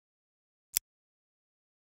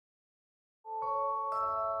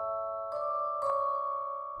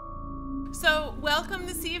So welcome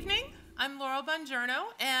this evening. I'm Laurel Bongiorno,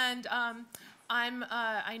 and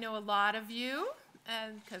I know a lot of you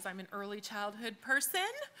because I'm an early childhood person,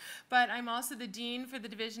 but I'm also the Dean for the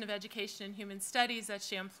Division of Education and Human Studies at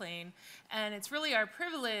Champlain, and it's really our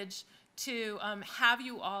privilege to have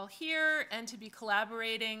you all here and to be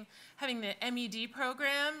collaborating, having the MED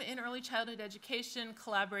program in early childhood education,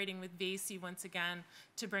 collaborating with VACE once again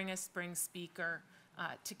to bring a spring speaker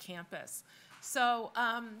to campus. So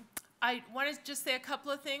I want to just say a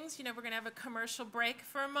couple of things. You know, we're going to have a commercial break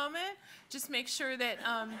for a moment. Just make sure that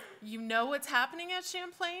you know what's happening at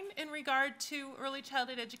Champlain in regard to early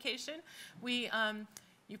childhood education.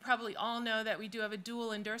 You probably all know that we do have a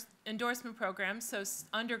dual endorsement program, so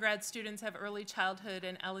undergrad students have early childhood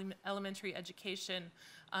and elementary education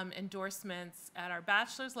endorsements at our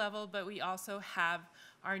bachelor's level, but we also have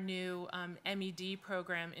our new MED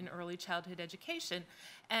program in early childhood education.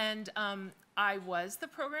 And I was the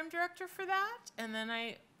program director for that, and then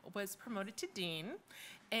I was promoted to dean.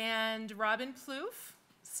 And Robin Plouffe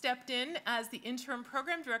stepped in as the interim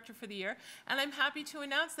program director for the year, and I'm happy to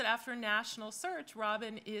announce that after a national search,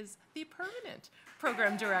 Robin is the permanent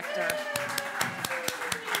program director.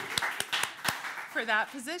 For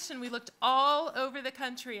that position, we looked all over the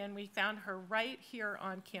country, and we found her right here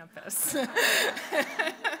on campus.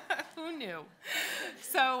 Who knew?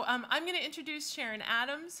 So I'm going to introduce Sharon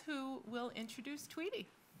Adams, who will introduce Tweety.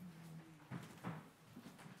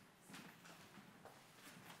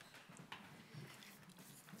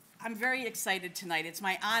 I'm very excited tonight. It's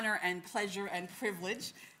my honor and pleasure and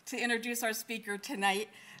privilege to introduce our speaker tonight.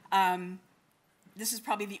 This is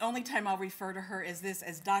probably the only time I'll refer to her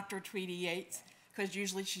as Dr. Tweety Yates, because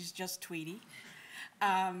usually she's just Tweety.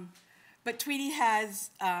 But Tweety has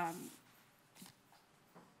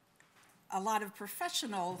a lot of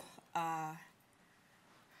professional, I'm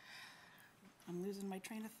losing my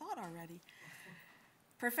train of thought already,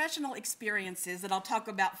 professional experiences that I'll talk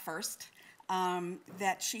about first.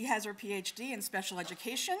 That she has her PhD in special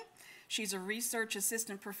education. She's a research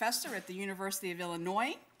assistant professor at the University of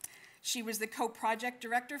Illinois. She was the co-project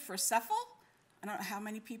director for CEFL. I don't know how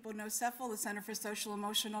many people know CEFL, the Center for Social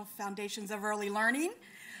Emotional Foundations of Early Learning,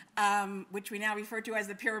 which we now refer to as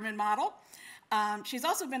the pyramid model. She's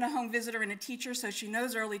also been a home visitor and a teacher, so she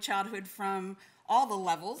knows early childhood from all the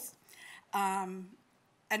levels. And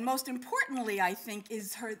most importantly, I think,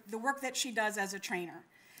 is the work that she does as a trainer.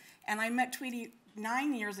 And I met Tweety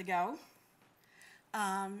 9 years ago,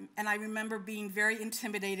 and I remember being very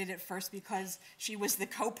intimidated at first because she was the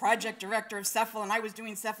co-project director of CEFL, and I was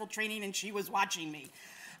doing CEFL training, and she was watching me.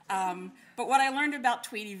 But what I learned about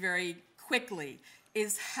Tweety very quickly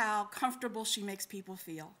is how comfortable she makes people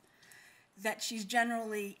feel, that she's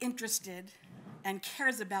generally interested and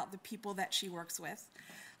cares about the people that she works with.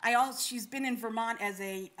 She's been in Vermont as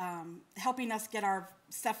helping us get our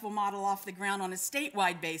CEFL model off the ground on a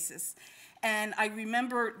statewide basis. And I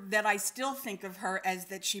remember that I still think of her as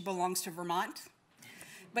that she belongs to Vermont.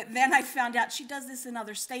 But then I found out she does this in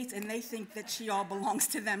other states, and they think that she all belongs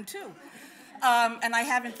to them too. And I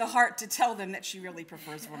haven't the heart to tell them that she really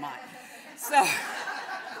prefers Vermont. So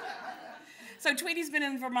Tweety's been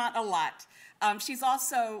in Vermont a lot. She's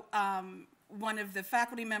also one of the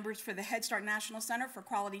faculty members for the Head Start National Center for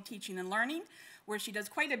Quality Teaching and Learning, where she does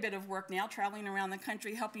quite a bit of work now, traveling around the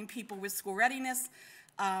country, helping people with school readiness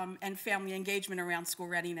and family engagement around school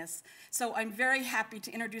readiness. So I'm very happy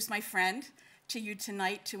to introduce my friend to you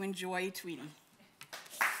tonight to enjoy Tweety.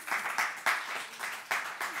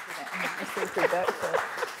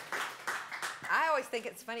 I always think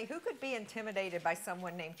it's funny, who could be intimidated by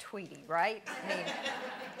someone named Tweety, right? I mean,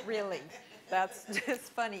 really. That's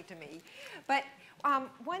just funny to me. But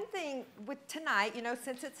one thing with tonight, you know,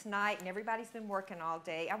 since it's night and everybody's been working all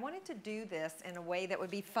day, I wanted to do this in a way that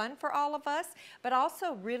would be fun for all of us, but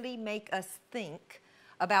also really make us think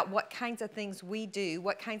about what kinds of things we do,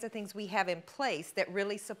 what kinds of things we have in place that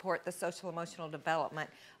really support the social emotional development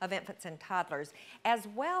of infants and toddlers, as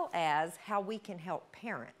well as how we can help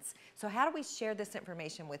parents. So how do we share this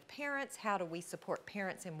information with parents? How do we support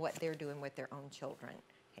parents in what they're doing with their own children?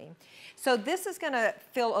 Okay. So this is going to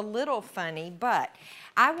feel a little funny, but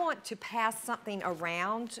I want to pass something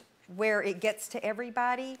around where it gets to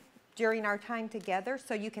everybody during our time together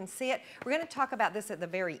so you can see it. We're going to talk about this at the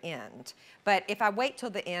very end, but if I wait till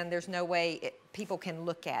the end, there's no way people can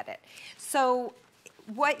look at it. So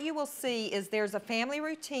what you will see is there's a family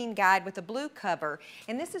routine guide with a blue cover,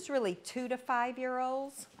 and this is really 2 to 5 year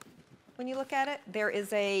olds. When you look at it, there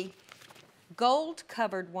is a gold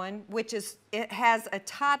covered one, which is, it has a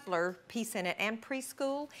toddler piece in it and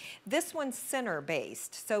preschool. This one's center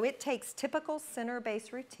based. So it takes typical center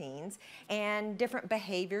based routines and different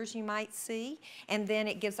behaviors you might see, and then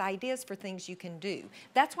it gives ideas for things you can do.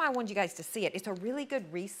 That's why I wanted you guys to see it. It's a really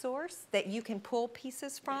good resource that you can pull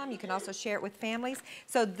pieces from. You can also share it with families.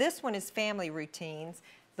 So this one is family routines.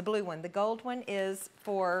 The blue one. The gold one is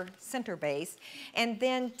for center based. And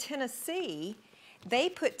then Tennessee, they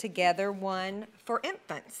put together one for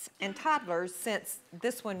infants and toddlers, since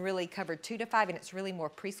this one really covered 2 to 5 and it's really more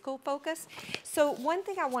preschool focused. So one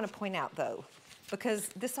thing I want to point out though, because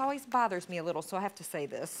this always bothers me a little, so I have to say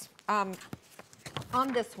this.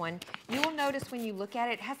 On this one, you will notice when you look at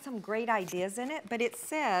it, it has some great ideas in it, but it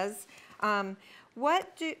says,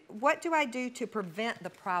 what do I do to prevent the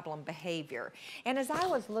problem behavior? And as I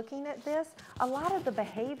was looking at this, a lot of the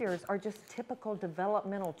behaviors are just typical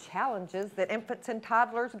developmental challenges that infants and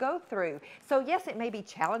toddlers go through. So yes, it may be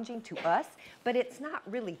challenging to us, but it's not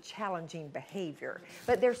really challenging behavior.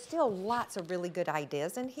 But there's still lots of really good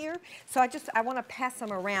ideas in here. So I want to pass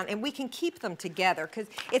them around, and we can keep them together because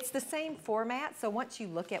it's the same format. So once you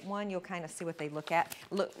look at one, you'll kind of see what they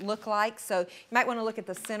look like. So you might want to look at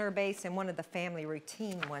the center base and one of the family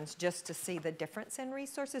routine ones just to see the difference in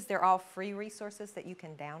resources. They're all free resources that you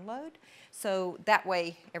can download. So that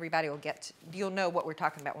way everybody will you'll know what we're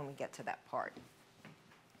talking about when we get to that part.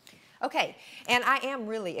 Okay, and I am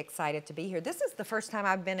really excited to be here. This is the first time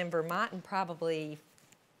I've been in Vermont in probably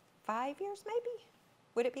 5 years maybe?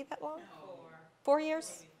 Would it be that long? No. 4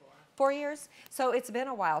 years? 4 years? So it's been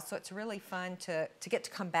a while, so it's really fun to get to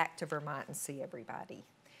come back to Vermont and see everybody.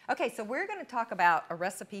 Okay, so we're going to talk about a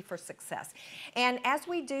recipe for success. And as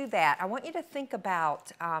we do that, I want you to think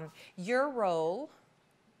about your role,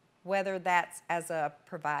 whether that's as a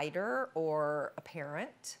provider or a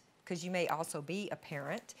parent, because you may also be a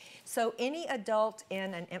parent. So any adult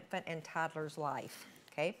in an infant and toddler's life,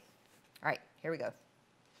 okay? All right, here we go.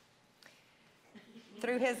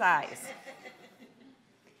 Through his eyes.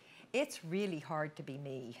 It's really hard to be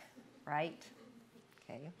me, right?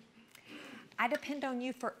 Okay. I depend on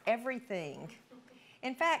you for everything.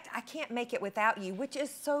 In fact, I can't make it without you, which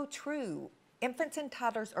is so true. Infants and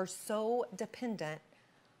toddlers are so dependent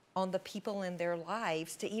on the people in their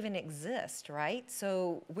lives to even exist, right?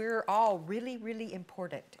 So we're all really, really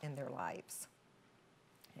important in their lives.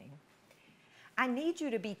 Okay. I need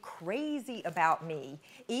you to be crazy about me,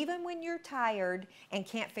 even when you're tired and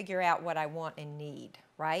can't figure out what I want and need,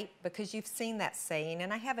 right? Because you've seen that saying,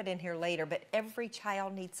 and I have it in here later, but every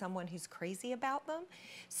child needs someone who's crazy about them.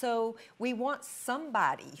 So we want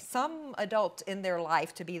somebody, some adult in their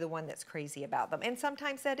life to be the one that's crazy about them. And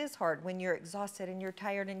sometimes that is hard when you're exhausted and you're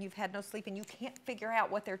tired and you've had no sleep and you can't figure out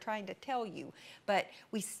what they're trying to tell you. But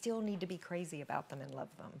we still need to be crazy about them and love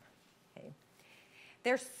them. Okay.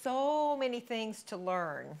 There's so many things to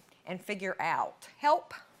learn and figure out.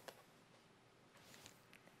 Help.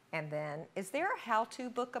 And then, is there a how-to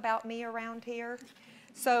book about me around here?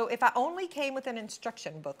 So if I only came with an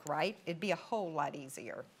instruction book, right, it'd be a whole lot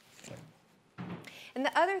easier. And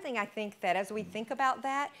the other thing I think that as we think about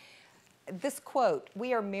that, this quote,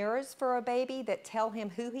 we are mirrors for a baby that tell him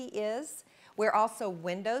who he is. We're also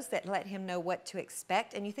windows that let him know what to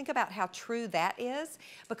expect. And you think about how true that is,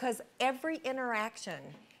 because every interaction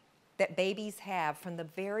that babies have from the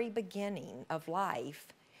very beginning of life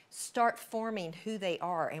start forming who they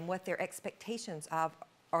are and what their expectations of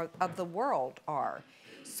the world are.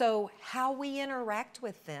 So how we interact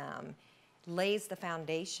with them lays the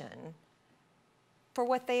foundation for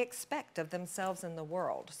what they expect of themselves in the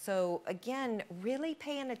world. So again, really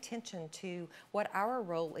paying attention to what our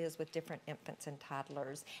role is with different infants and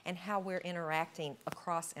toddlers and how we're interacting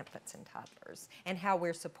across infants and toddlers and how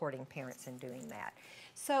we're supporting parents in doing that.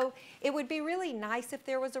 So it would be really nice if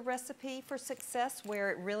there was a recipe for success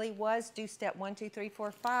where it really was do step 1, 2, 3,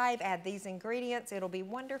 4, 5, add these ingredients, it'll be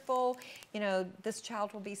wonderful, you know, this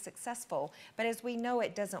child will be successful. But as we know,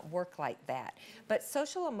 it doesn't work like that. But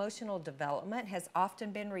social emotional development has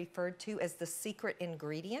often been referred to as the secret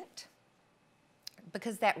ingredient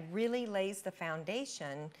because that really lays the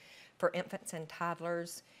foundation for infants and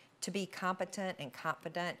toddlers to be competent and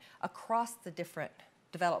confident across the different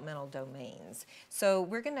developmental domains. So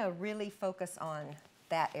we're going to really focus on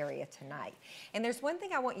that area tonight. And there's one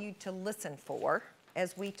thing I want you to listen for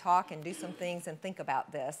as we talk and do some things and think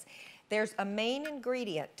about this. There's a main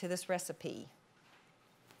ingredient to this recipe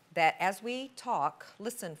that as we talk,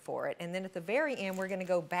 listen for it. And then at the very end, we're going to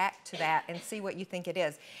go back to that and see what you think it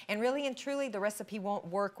is. And really and truly, the recipe won't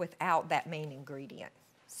work without that main ingredient.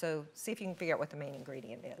 So see if you can figure out what the main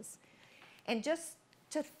ingredient is. And just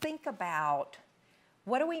to think about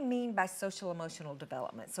what do we mean by social emotional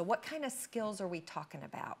development? So what kind of skills are we talking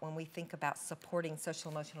about when we think about supporting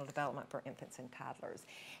social emotional development for infants and toddlers?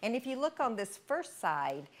 And if you look on this first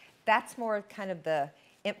side, that's more kind of the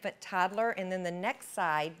infant toddler, and then the next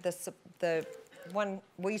side, the one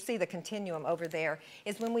where you see the continuum over there,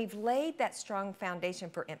 is when we've laid that strong foundation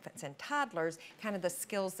for infants and toddlers, kind of the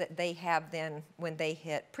skills that they have then when they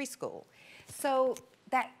hit preschool. So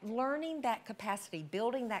that learning that capacity,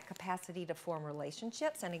 building that capacity to form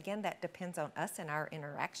relationships, and again, that depends on us and our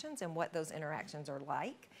interactions and what those interactions are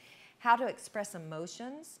like. How to express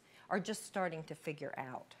emotions, or just starting to figure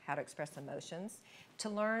out how to express emotions. To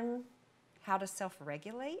learn how to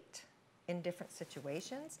self-regulate in different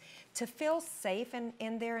situations. To feel safe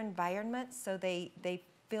in their environment, so they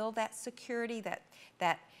feel that security,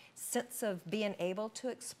 that sense of being able to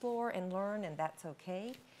explore and learn, and that's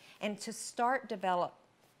okay. And to start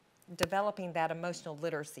developing that emotional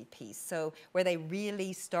literacy piece, so where they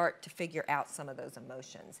really start to figure out some of those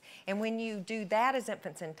emotions. And when you do that as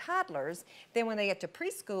infants and toddlers, then when they get to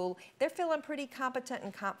preschool, they're feeling pretty competent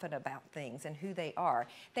and confident about things and who they are.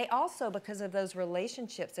 They also, because of those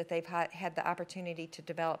relationships that they've had the opportunity to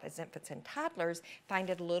develop as infants and toddlers,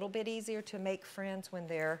 find it a little bit easier to make friends when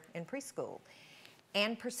they're in preschool.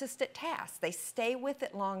 And persistent tasks. They stay with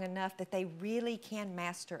it long enough that they really can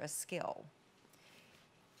master a skill.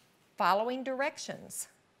 Following directions,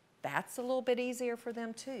 that's a little bit easier for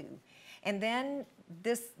them too. And then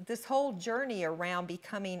this whole journey around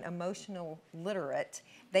becoming emotional literate,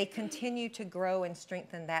 they continue to grow and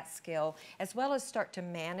strengthen that skill, as well as start to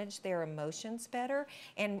manage their emotions better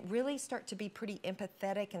and really start to be pretty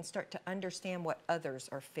empathetic and start to understand what others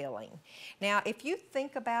are feeling. Now, if you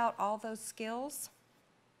think about all those skills,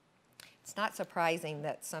 it's not surprising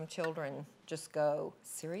that some children just go,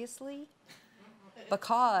 seriously?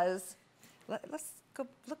 Because, let's go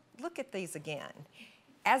look at these again.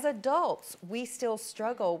 As adults, we still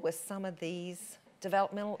struggle with some of these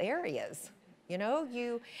developmental areas. You know,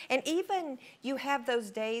 and even you have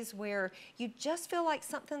those days where you just feel like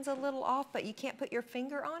something's a little off, but you can't put your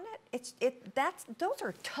finger on it. Those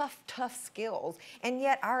are tough skills. And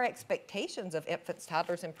yet our expectations of infants,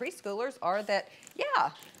 toddlers, and preschoolers are that,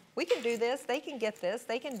 yeah, we can do this, they can get this,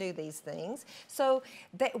 they can do these things. So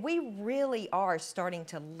that we really are starting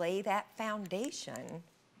to lay that foundation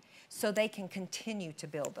so they can continue to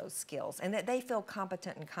build those skills and that they feel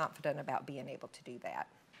competent and confident about being able to do that.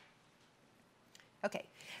 Okay,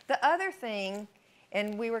 the other thing,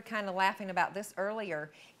 and we were kind of laughing about this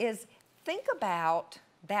earlier, is think about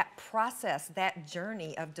that process, that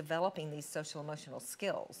journey of developing these social emotional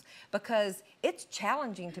skills, because it's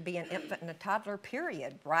challenging to be an infant and a toddler,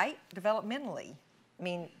 period, right? Developmentally. I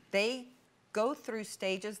mean, they go through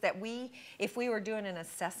stages that if we were doing an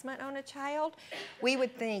assessment on a child, we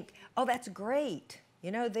would think, oh, that's great.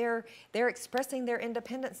 You know, they're expressing their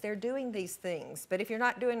independence, they're doing these things. But if you're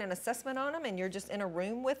not doing an assessment on them and you're just in a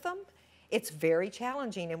room with them, it's very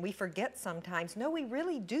challenging, and we forget sometimes, no, we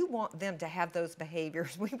really do want them to have those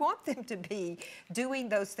behaviors. We want them to be doing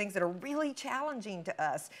those things that are really challenging to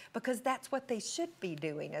us, because that's what they should be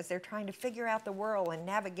doing as they're trying to figure out the world and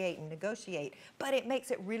navigate and negotiate. But it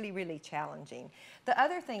makes it really, really challenging. The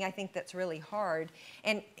other thing I think that's really hard,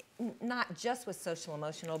 and not just with social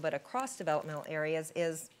emotional, but across developmental areas,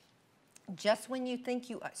 is just when you think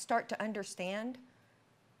you start to understand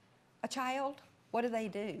a child, what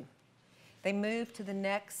do? They move to the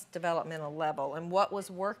next developmental level, and what was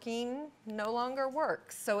working no longer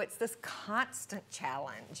works. So it's this constant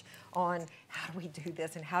challenge on how do we do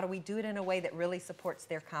this and how do we do it in a way that really supports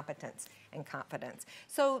their competence and confidence.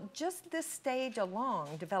 So just this stage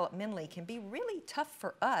along developmentally can be really tough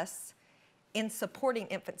for us in supporting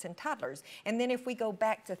infants and toddlers. And then if we go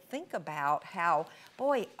back to think about how,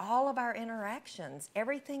 boy, all of our interactions,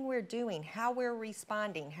 everything we're doing, how we're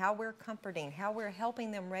responding, how we're comforting, how we're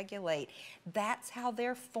helping them regulate, that's how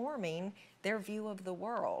they're forming their view of the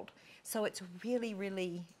world. So it's really,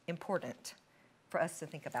 really important for us to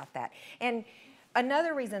think about that. And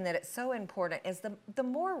another reason that it's so important is the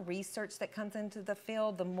more research that comes into the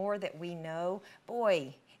field, the more that we know,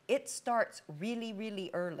 boy, it starts really, really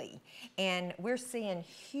early, and we're seeing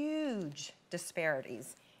huge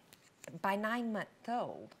disparities by 9 months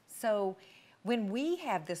old. So when we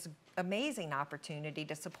have this amazing opportunity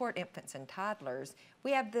to support infants and toddlers,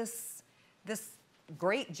 we have this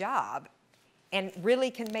great job and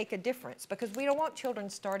really can make a difference, because we don't want children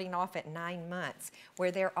starting off at 9 months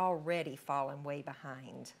where they're already falling way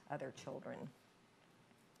behind other children.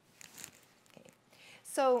 Okay.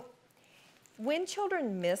 So when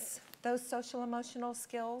children miss those social emotional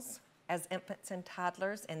skills as infants and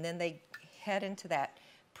toddlers, and then they head into that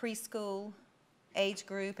preschool age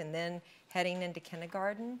group and then heading into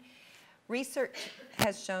kindergarten, research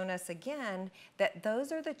has shown us again that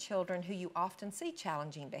those are the children who you often see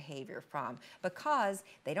challenging behavior from because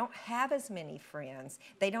they don't have as many friends,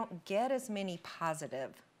 they don't get as many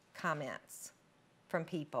positive comments from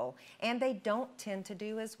people, and they don't tend to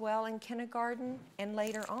do as well in kindergarten and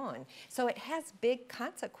later on. So it has big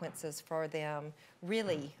consequences for them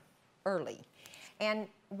really early. And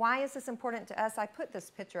why is this important to us? I put this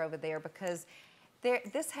picture over there because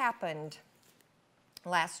this happened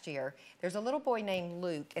last year. There's a little boy named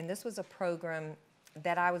Luke, and this was a program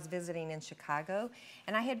that I was visiting in Chicago.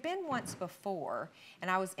 And I had been once before, and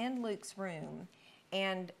I was in Luke's room.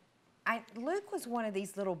 And Luke was one of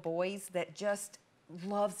these little boys that just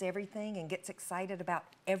loves everything and gets excited about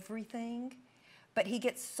everything. But he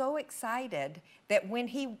gets so excited that when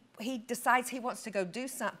he decides he wants to go do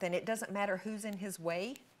something, it doesn't matter who's in his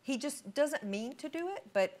way. He just doesn't mean to do it,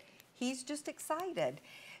 but he's just excited.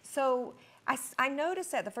 So I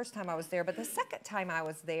noticed that the first time I was there, but the second time I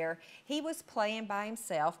was there, he was playing by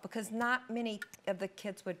himself because not many of the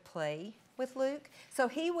kids would play with Luke. So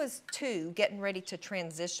he was 2, getting ready to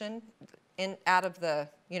transition out of the,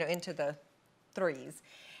 into the 3s.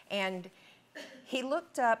 And he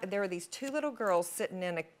looked up, and there were these 2 little girls sitting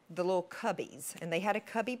in the little cubbies, and they had a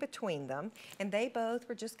cubby between them, and they both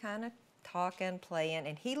were just kind of talking, playing,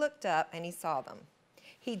 and he looked up and he saw them.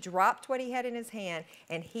 He dropped what he had in his hand,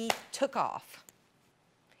 and he took off.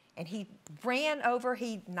 And he ran over,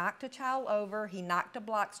 he knocked a child over, he knocked a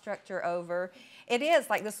block structure over. It is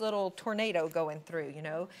like this little tornado going through,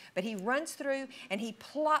 But he runs through, and he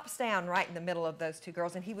plops down right in the middle of those 2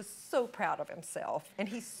 girls, and he was so proud of himself, and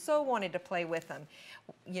he so wanted to play with them.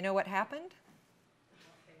 You know what happened?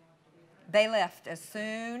 They left. As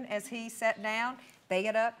soon as he sat down, they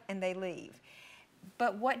get up and they leave.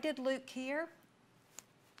 But what did Luke hear?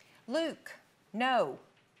 Luke, no.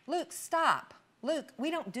 Luke, stop. Luke, we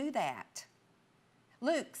don't do that.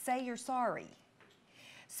 Luke, say you're sorry.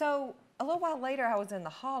 So a little while later, I was in the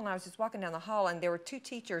hall, and I was just walking down the hall, and there were 2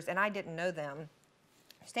 teachers, and I didn't know them,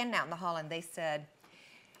 standing out in the hall, and they said,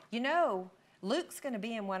 Luke's going to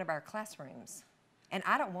be in one of our classrooms, and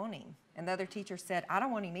I don't want him. And the other teacher said, I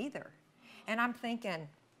don't want him either. And I'm thinking,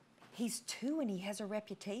 he's 2 and he has a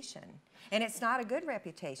reputation, and it's not a good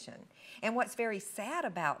reputation. And what's very sad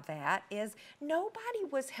about that is nobody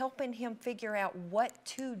was helping him figure out what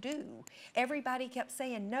to do. Everybody kept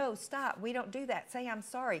saying, no, stop, we don't do that, say I'm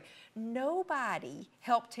sorry. Nobody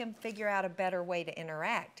helped him figure out a better way to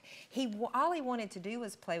interact. All he wanted to do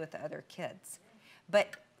was play with the other kids.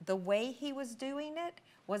 But the way he was doing it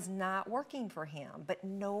was not working for him, but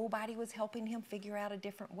nobody was helping him figure out a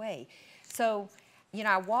different way. So,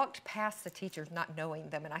 I walked past the teachers not knowing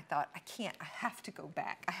them, and I thought, I have to go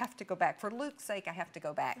back. I have to go back. For Luke's sake, I have to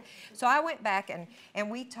go back. So I went back, and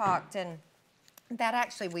we talked, and that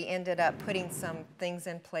actually, we ended up putting some things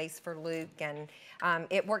in place for Luke, and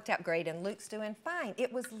it worked out great, and Luke's doing fine.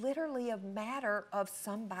 It was literally a matter of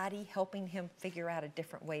somebody helping him figure out a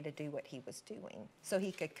different way to do what he was doing so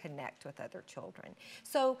he could connect with other children.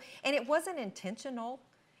 So, and it wasn't intentional.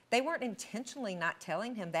 They weren't intentionally not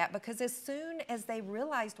telling him that, because as soon as they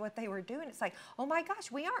realized what they were doing, it's like, oh my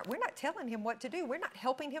gosh, we're not telling him what to do. We're not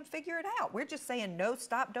helping him figure it out. We're just saying, no,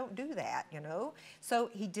 stop, don't do that, So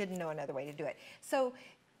he didn't know another way to do it. So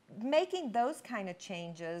making those kind of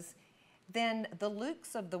changes, then the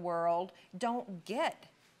Lukes of the world don't get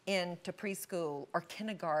into preschool or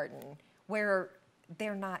kindergarten where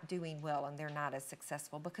they're not doing well and they're not as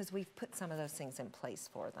successful, because we've put some of those things in place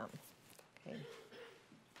for them.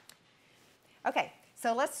 Okay,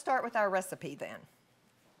 so let's start with our recipe then.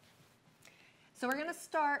 So we're going to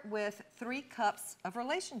start with 3 cups of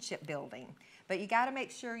relationship building, but you got to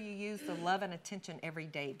make sure you use the Love and Attention Every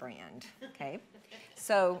Day brand, okay?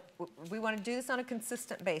 So we want to do this on a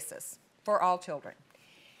consistent basis for all children.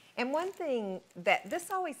 And one thing that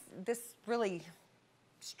this really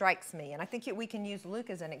strikes me, and I think we can use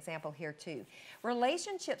Luke as an example here too.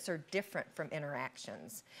 Relationships are different from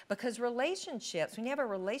interactions, because relationships, when you have a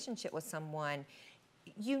relationship with someone,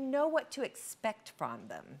 you know what to expect from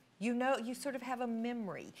them. You sort of have a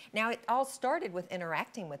memory. Now, it all started with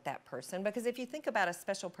interacting with that person, because if you think about a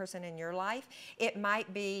special person in your life, it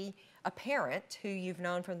might be a parent who you've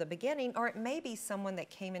known from the beginning, or it may be someone that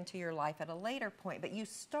came into your life at a later point. But you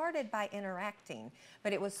started by interacting,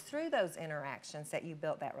 but it was through those interactions that you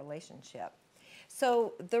built that relationship.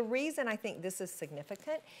 So the reason I think this is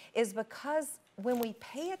significant is because when we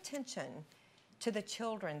pay attention to the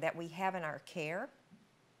children that we have in our care,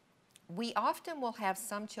 we often will have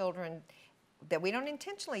some children that we don't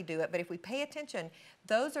intentionally do it, but if we pay attention,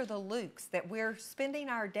 those are the Lukes that we're spending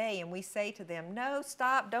our day and we say to them, no,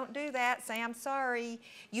 stop, don't do that, say I'm sorry.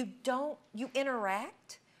 You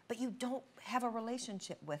interact, but you don't have a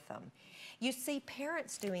relationship with them. You see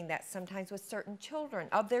parents doing that sometimes with certain children,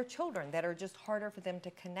 of their children, that are just harder for them to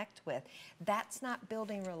connect with. That's not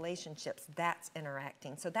building relationships, that's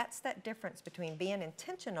interacting. So that's that difference between being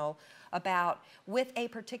intentional about, with a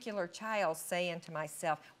particular child, saying to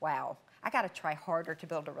myself, wow, I got to try harder to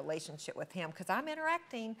build a relationship with him because I'm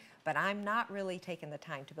interacting, but I'm not really taking the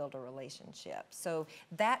time to build a relationship. So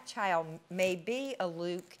that child may be a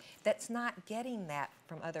Luke that's not getting that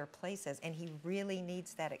from other places, and he really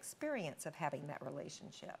needs that experience of having that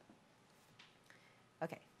relationship.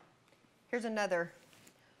 Okay, here's another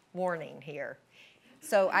warning here.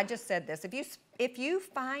 So I just said this. If you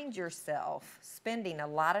find yourself spending a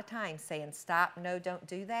lot of time saying, stop, no, don't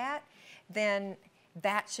do that, then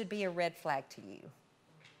that should be a red flag to you.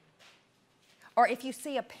 Or if you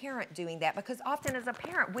see a parent doing that, because often as a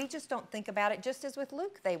parent, we just don't think about it, just as with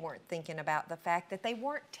Luke, they weren't thinking about the fact that they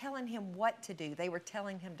weren't telling him what to do. They were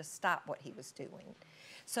telling him to stop what he was doing.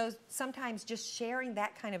 So sometimes just sharing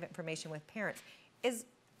that kind of information with parents is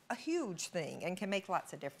a huge thing and can make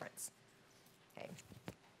lots of difference. Okay.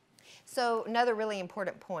 So another really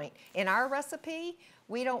important point, in our recipe,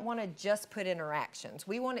 we don't want to just put interactions.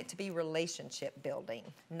 We want it to be relationship building,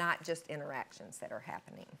 not just interactions that are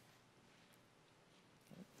happening.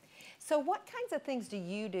 So what kinds of things do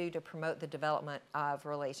you do to promote the development of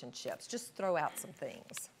relationships? Just throw out some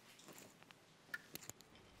things.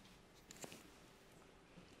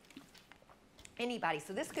 Anybody.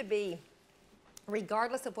 So this could be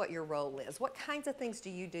regardless of what your role is. What kinds of things do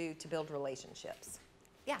you do to build relationships?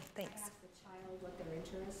 Yeah, thanks. Ask the child what they're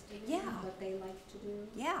interested in, Yeah. what they like to do.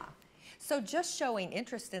 Yeah. So just showing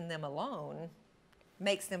interest in them alone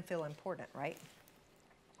makes them feel important, right?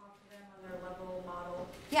 Talk to them on their level, model.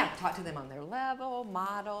 Yeah, talk to them on their level,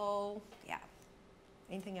 model, yeah.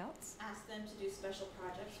 Anything else? Ask them to do special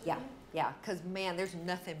projects with Yeah, you. yeah, because man, there's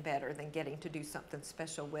nothing better than getting to do something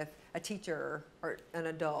special with a teacher or an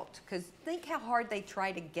adult, because think how hard they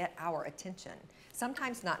try to get our attention.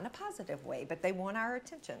 Sometimes not in a positive way, but they want our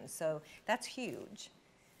attention, so that's huge.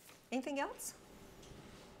 Anything else?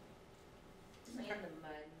 Play in the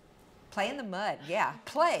mud. Play in the mud, yeah,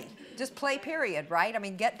 play, just play period, right? I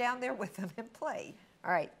mean, get down there with them and play.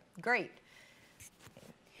 All right, great.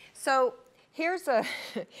 So here's a,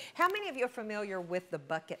 how many of you are familiar with the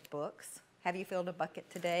bucket books? Have you filled a bucket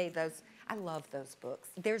today? I love those books.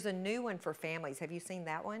 There's a new one for families. Have you seen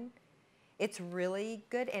that one? It's really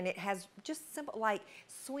good, and it has just simple, like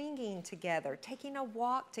swinging together, taking a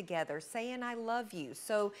walk together, saying I love you.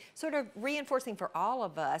 So sort of reinforcing for all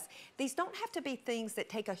of us, these don't have to be things that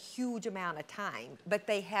take a huge amount of time, but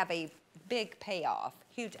they have a big payoff,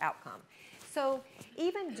 huge outcome. So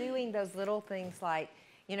even doing those little things like,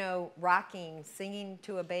 you know, rocking, singing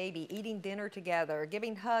to a baby, eating dinner together,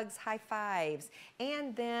 giving hugs, high fives,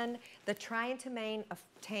 and then the trying to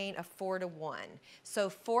maintain a 4-to-1. So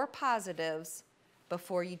 4 positives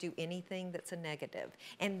before you do anything that's a negative.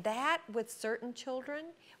 And that, with certain children,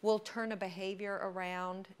 will turn a behavior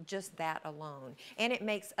around, just that alone. And it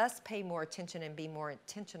makes us pay more attention and be more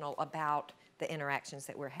intentional about the interactions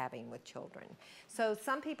that we're having with children. So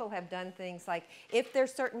some people have done things like, if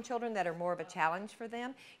there's certain children that are more of a challenge for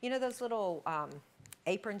them, you know those little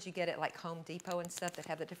aprons you get at like Home Depot and stuff that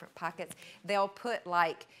have the different pockets? They'll put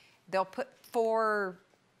 4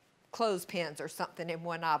 clothespins or something in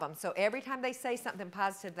one of them. So every time they say something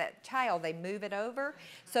positive to that child, they move it over.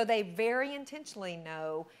 So they very intentionally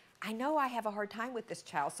know, I know I have a hard time with this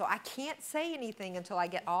child, so I can't say anything until I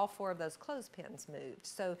get all 4 of those clothespins moved.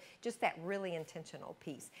 So just that really intentional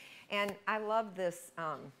piece. And I love this,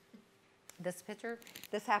 this picture.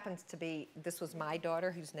 This happens to be, this was my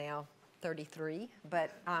daughter, who's now 33.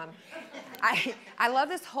 But I love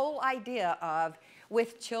this whole idea of,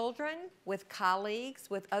 with children, with colleagues,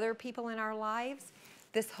 with other people in our lives,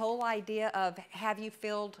 this whole idea of, have you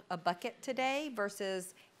filled a bucket today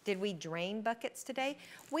versus, did we drain buckets today?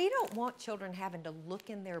 We don't want children having to look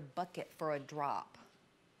in their bucket for a drop,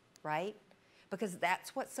 right? Because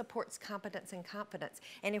that's what supports competence and confidence.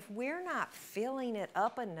 And if we're not filling it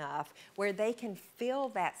up enough where they can feel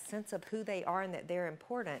that sense of who they are and that they're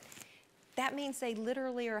important, that means they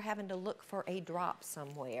literally are having to look for a drop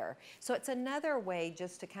somewhere. So it's another way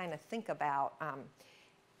just to kind of think about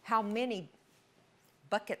how many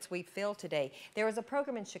buckets we fill today. There was a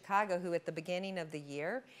program in Chicago who at the beginning of the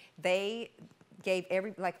year, they gave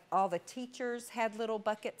all the teachers had little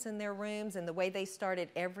buckets in their rooms, and the way they started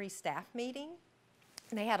every staff meeting,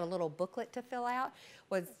 they had a little booklet to fill out,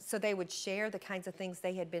 so they would share the kinds of things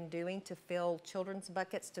they had been doing to fill children's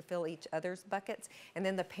buckets, to fill each other's buckets. And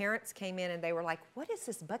then the parents came in and they were like, what is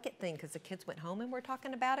this bucket thing? Because the kids went home and were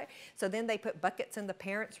talking about it. So then they put buckets in the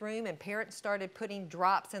parents' room, and parents started putting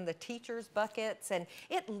drops in the teachers' buckets. And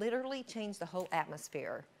it literally changed the whole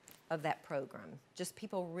atmosphere of that program. Just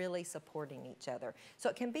people really supporting each other. So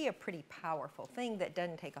it can be a pretty powerful thing that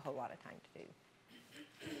doesn't take a whole lot of time to do.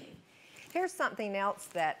 Here's something else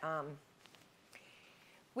that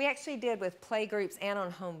we actually did with play groups and on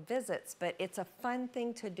home visits, but it's a fun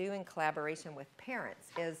thing to do in collaboration with parents,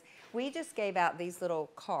 is we just gave out these little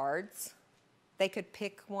cards. They could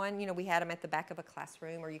pick one. You know, we had them at the back of a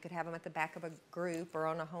classroom, or you could have them at the back of a group or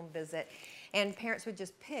on a home visit, and parents would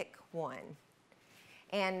just pick one.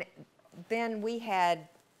 And then we had,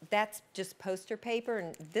 that's just poster paper,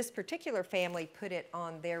 and this particular family put it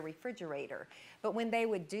on their refrigerator. But when they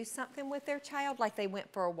would do something with their child, like they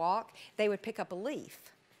went for a walk, they would pick up a leaf.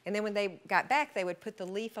 And then when they got back, they would put the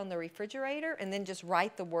leaf on the refrigerator and then just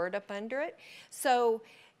write the word up under it. So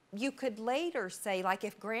you could later say, like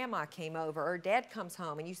if grandma came over or dad comes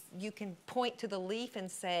home, and you can point to the leaf and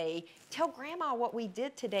say, tell grandma what we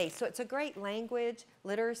did today. So it's a great language,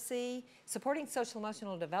 literacy, supporting social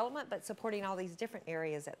emotional development, but supporting all these different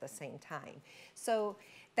areas at the same time. So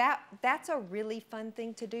that's a really fun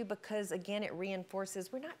thing to do, because again, it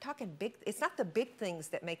reinforces, we're not talking big, it's not the big things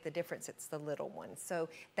that make the difference, it's the little ones. So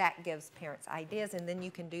that gives parents ideas, and then you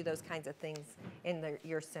can do those kinds of things in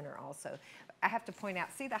your center also. I have to point out,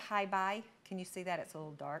 see the hi bye? Can you see that? It's a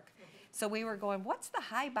little dark. So we were going, what's the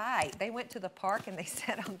hi bye? They went to the park and they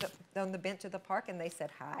sat on the bench of the park and they said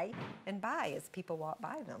hi and bye as people walked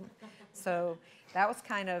by them. So that was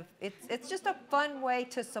kind of, it's just a fun way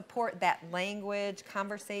to support that language,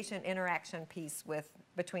 conversation, interaction piece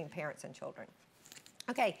between parents and children.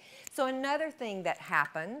 Okay, so another thing that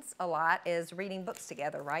happens a lot is reading books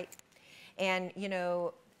together, right? And you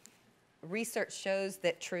know, research shows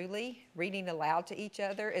that truly reading aloud to each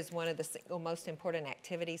other is one of the single most important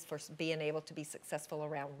activities for being able to be successful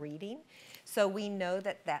around reading. So we know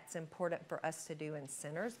that that's important for us to do in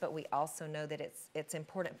centers, but we also know that it's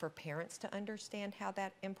important for parents to understand how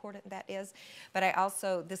important that is. But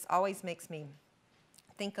this always makes me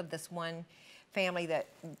think of this one family that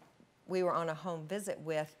we were on a home visit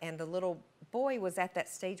with, and the little boy was at that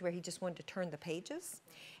stage where he just wanted to turn the pages.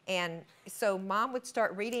 And so mom would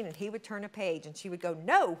start reading and he would turn a page, and she would go,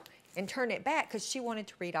 no, and turn it back, because she wanted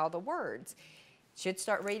to read all the words. She'd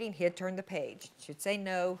start reading, he'd turn the page. She'd say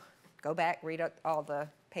no, go back, read all the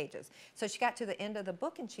pages. So she got to the end of the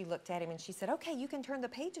book and she looked at him and she said, okay, you can turn the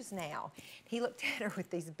pages now. He looked at her with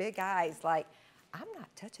these big eyes like, I'm not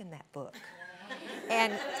touching that book.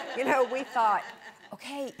 And, you know, we thought,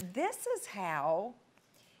 okay, this is how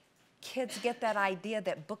kids get that idea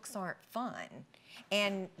that books aren't fun.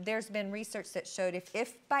 And there's been research that showed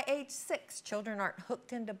if by age 6 children aren't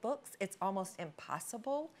hooked into books, it's almost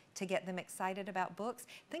impossible to get them excited about books.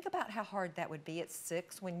 Think about how hard that would be at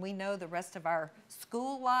 6, when we know the rest of our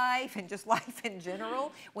school life and just life in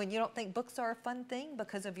general, when you don't think books are a fun thing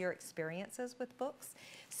because of your experiences with books.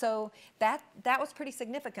 So that was pretty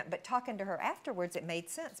significant. But talking to her afterwards, it made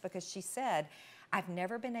sense, because she said, I've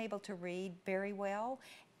never been able to read very well.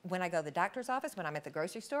 When I go to the doctor's office, when I'm at the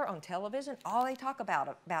grocery store, on television, all they talk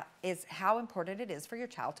about is how important it is for your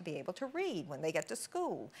child to be able to read when they get to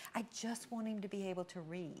school. I just want him to be able to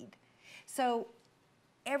read. So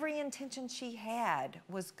every intention she had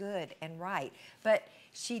was good and right, but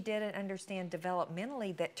she didn't understand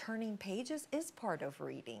developmentally that turning pages is part of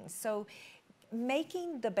reading. So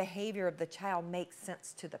making the behavior of the child make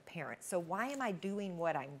sense to the parent. So why am I doing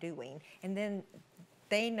what I'm doing? And then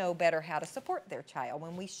they know better how to support their child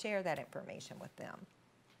when we share that information with them.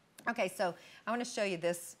 Okay, so I want to show you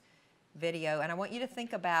this video, and I want you to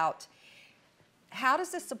think about, how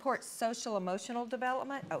does this support social emotional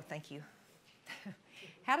development? Oh, thank you.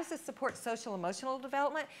 How does this support social emotional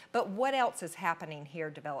development? But what else is happening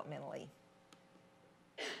here developmentally?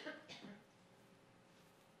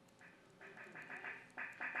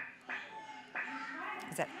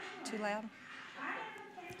 Is that too loud?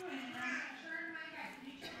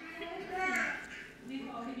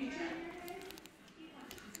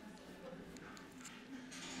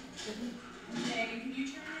 Megan, can you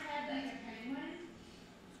turn your head like a penguin?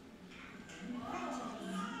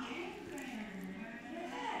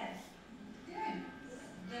 Yes. Good.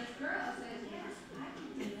 This girl says yes, I can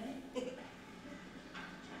do it.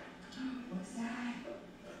 What's that?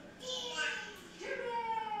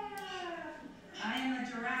 Giraffe! I am a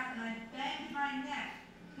giraffe and I bend my neck.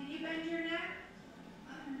 Can you bend your neck?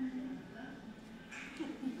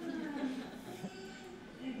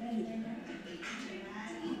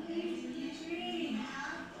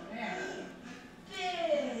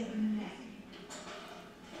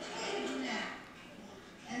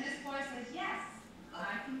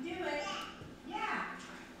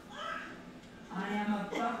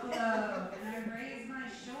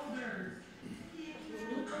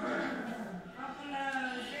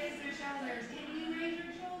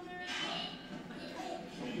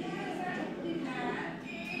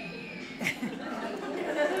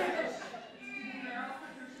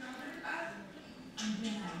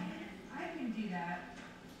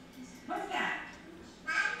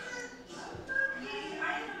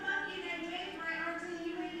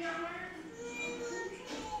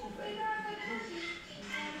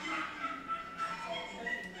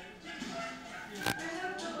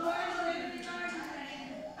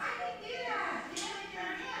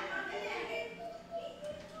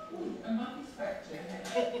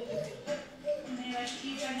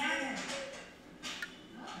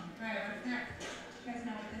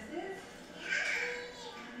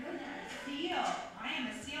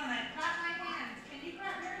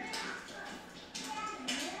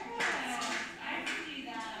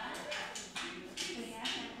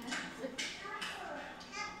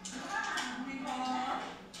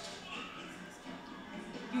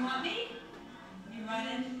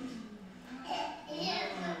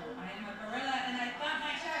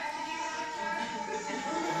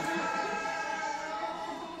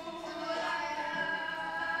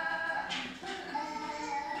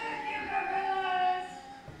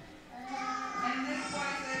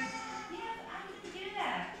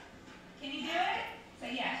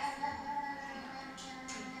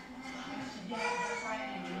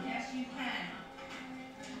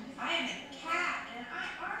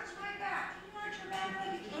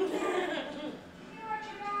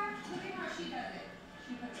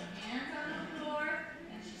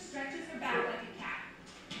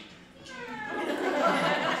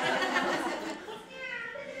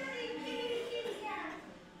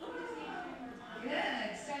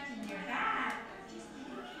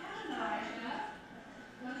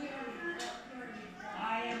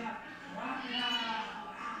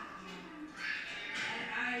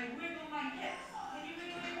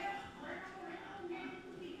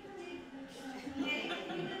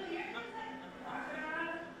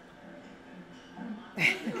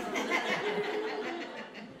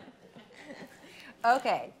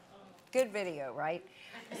 Okay, good video, right?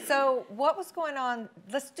 So what was going on?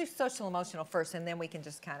 Let's do social emotional first, and then we can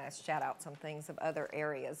just kind of shout out some things of other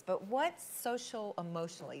areas. But what social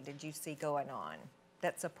emotionally did you see going on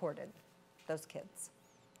that supported those kids?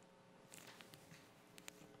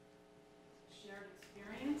 Shared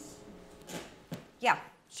experience. Yeah,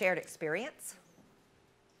 shared experience.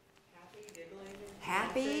 Happy, giggling.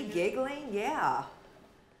 Happy, giggling, yeah.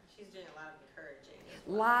 She's doing a lot of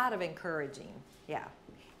encouraging. Lot of encouraging, yeah.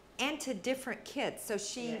 And to different kids. So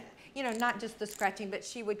she, Yeah. you know, not just the scratching, but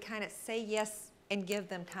she would kind of say yes and give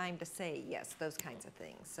them time to say yes, those kinds of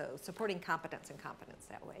things. So supporting competence and competence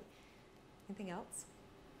that way. Anything else?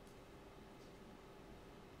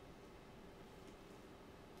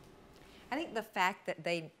 I think the fact that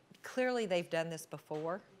they've done this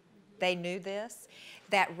before. They knew this,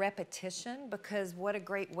 that repetition, because what a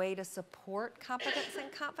great way to support competence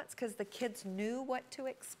and confidence, because the kids knew what to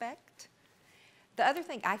expect. The other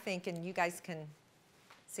thing I think, and you guys can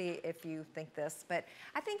see if you think this, but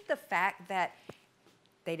I think the fact that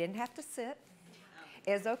they didn't have to sit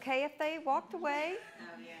is okay if they walked away.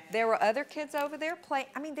 There were other kids over there playing.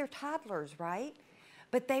 I mean, they're toddlers, right?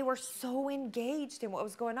 But they were so engaged in what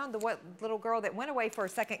was going on. The little girl that went away for a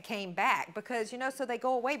second came back because, you know, so they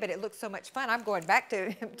go away, but it looks so much fun. I'm going back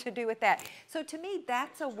to do with that. So to me,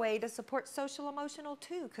 that's a way to support social emotional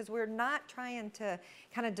too, because we're not trying to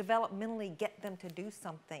kind of developmentally get them to do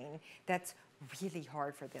something that's really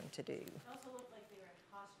hard for them to do. It also looked like they were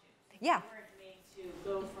in costumes. Yeah. They weren't made to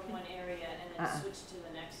go from one area and then switch to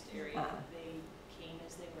the next area. They came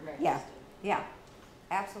as they were Yeah, requested. yeah,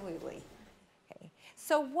 absolutely. Okay.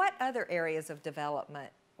 So what other areas of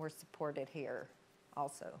development were supported here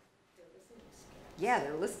also? Yeah,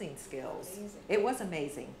 their listening skills. It was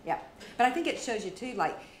amazing, yeah. But I think it shows you too,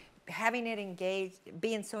 like having it engaged,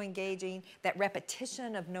 being so engaging, that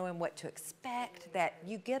repetition of knowing what to expect, that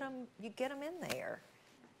you get them in there.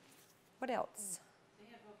 What else? They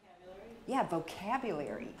have vocabulary. Yeah,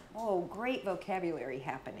 vocabulary. Oh, great vocabulary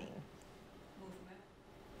happening.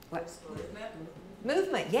 What?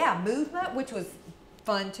 Movement, yeah, movement, which was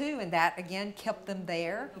fun too, and that again kept them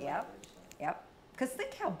there. Yep, yep. Because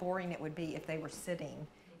think how boring it would be if they were sitting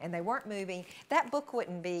and they weren't moving. That book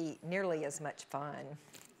wouldn't be nearly as much fun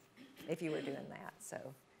if you were doing that. So,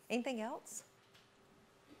 anything else?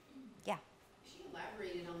 Yeah. She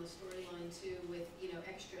elaborated on the storyline too with, you know,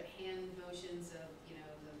 extra hand motions of, you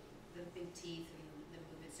know, the big teeth and the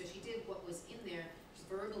movement. So she did what was in there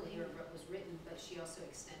verbally or what was written, but she also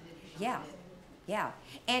extended beyond it. Yeah,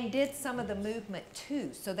 and did some of the movement too.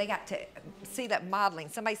 So they got to see that modeling.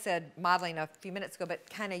 Somebody said modeling a few minutes ago, but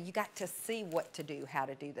kind of you got to see what to do, how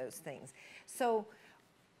to do those things. So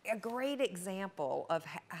a great example of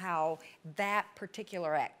how that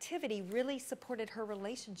particular activity really supported her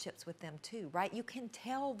relationships with them too, right? You can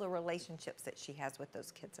tell the relationships that she has with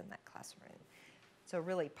those kids in that classroom. So a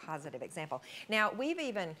really positive example. Now, we've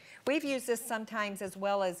used this sometimes as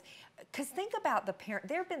well as, because think about the parent,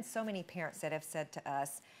 there have been so many parents that have said to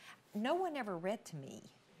us, no one ever read to me.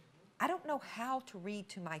 I don't know how to read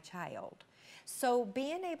to my child. So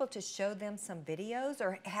being able to show them some videos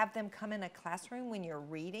or have them come in a classroom when you're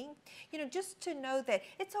reading, you know, just to know that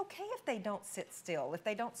it's okay if they don't sit still, if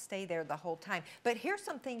they don't stay there the whole time. But here's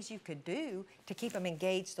some things you could do to keep them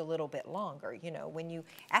engaged a little bit longer, you know, when you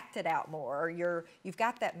act it out more or you've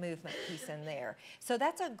got that movement piece in there. So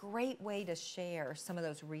that's a great way to share some of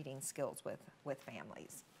those reading skills with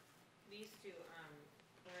families. We used to,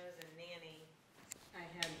 when I was a nanny, I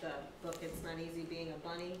had the book, It's Not Easy Being a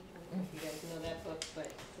Bunny. I don't know if you guys know that book, but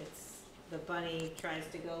it's the bunny tries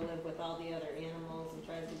to go live with all the other animals and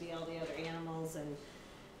tries to be all the other animals. And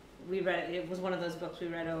we read, it was one of those books we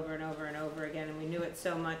read over and over and over again, and we knew it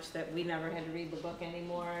so much that we never had to read the book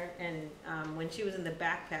anymore. And when she was in the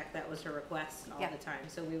backpack, that was her request all the time.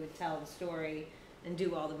 So we would tell the story and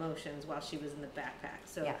do all the motions while she was in the backpack.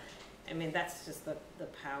 So, I mean, that's just the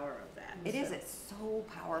power of that. It is, it's so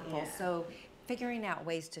powerful. Yeah. So figuring out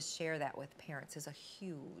ways to share that with parents is a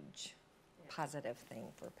huge positive thing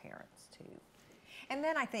for parents too. And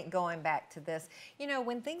then I think going back to this, you know,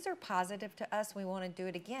 when things are positive to us, we want to do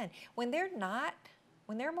it again. When they're not,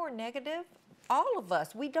 when they're more negative, all of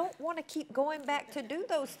us, we don't want to keep going back to do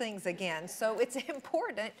those things again. So it's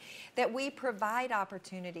important that we provide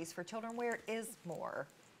opportunities for children where it is more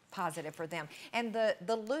positive for them. And the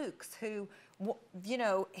Lukes who, you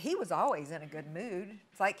know, he was always in a good mood.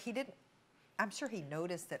 It's like he didn't, I'm sure he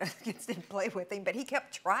noticed that other kids didn't play with him, but he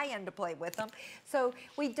kept trying to play with them. So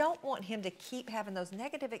we don't want him to keep having those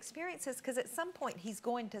negative experiences because at some point he's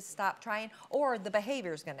going to stop trying or the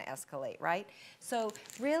behavior is going to escalate, right? So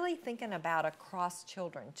really thinking about across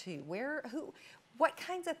children too. what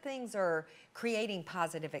kinds of things are creating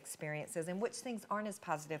positive experiences and which things aren't as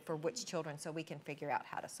positive for which children, so we can figure out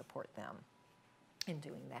how to support them in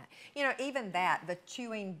doing that. You know, even that, the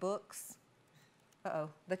chewing books,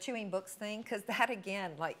 the chewing books thing, because that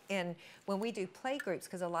again, like when we do play groups,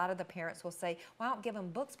 because a lot of the parents will say, well, I don't give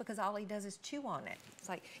him books because all he does is chew on it. It's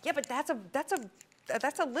like, yeah, but that's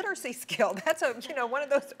a literacy skill. That's one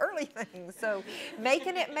of those early things. So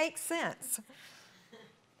making it make sense.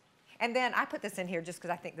 And then I put this in here just because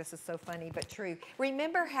I think this is so funny but true.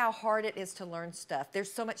 Remember how hard it is to learn stuff.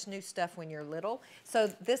 There's so much new stuff when you're little.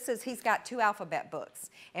 So he's got 2 alphabet books.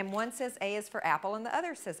 And one says A is for apple and the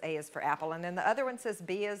other says A is for apple. And then the other one says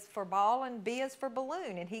B is for ball and B is for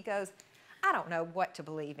balloon. And he goes, I don't know what to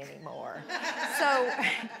believe anymore. So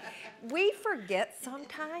we forget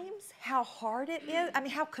sometimes how hard it is,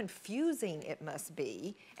 how confusing it must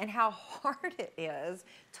be, and how hard it is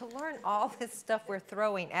to learn all this stuff we're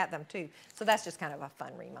throwing at them too. So that's just kind of a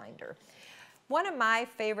fun reminder. One of my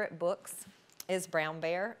favorite books is Brown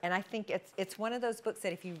Bear, and I think it's one of those books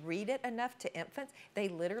that if you read it enough to infants, they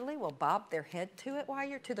literally will bob their head to it while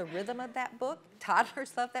you're to the rhythm of that book.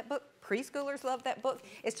 Toddlers love that book. Preschoolers love that book.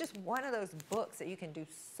 It's just one of those books that you can do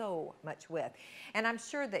so much with. And I'm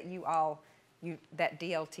sure that that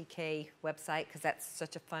DLTK website, because that's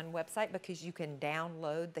such a fun website, because you can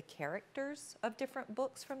download the characters of different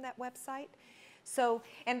books from that website. So,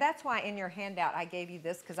 and that's why in your handout I gave you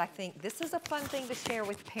this, because I think this is a fun thing to share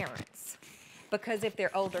with parents. Because if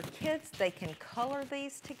they're older kids, they can color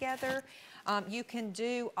these together. You can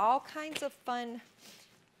do all kinds of fun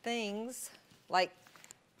things, like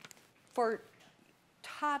for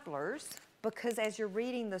toddlers, because as you're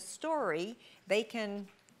reading the story, they can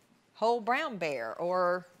hold Brown Bear,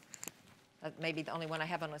 or maybe the only one I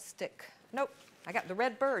have on a stick. Nope, I got the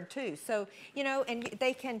red bird too. So,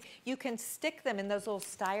 and you can stick them in those little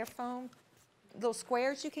styrofoam little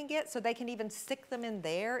squares you can get, so they can even stick them in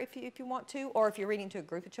there if you want to, or if you're reading to a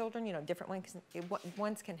group of children, different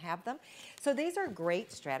ones can have them. So these are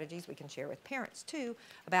great strategies we can share with parents too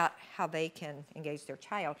about how they can engage their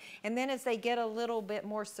child. And then as they get a little bit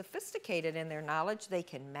more sophisticated in their knowledge, they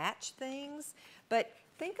can match things. But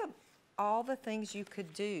think of all the things you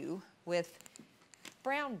could do with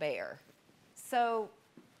Brown Bear. So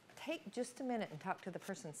take just a minute and talk to the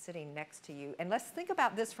person sitting next to you. And let's think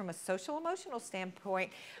about this from a social emotional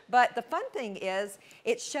standpoint. But the fun thing is,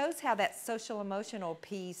 it shows how that social emotional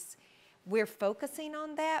piece, we're focusing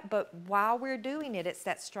on that, but while we're doing it, it's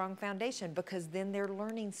that strong foundation, because then they're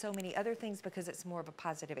learning so many other things because it's more of a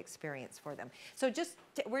positive experience for them. So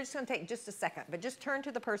we're just going to take just a second, but just turn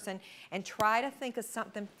to the person and try to think of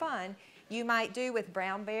something fun you might do with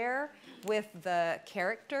Brown Bear, with the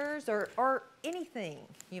characters, or anything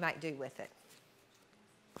you might do with it.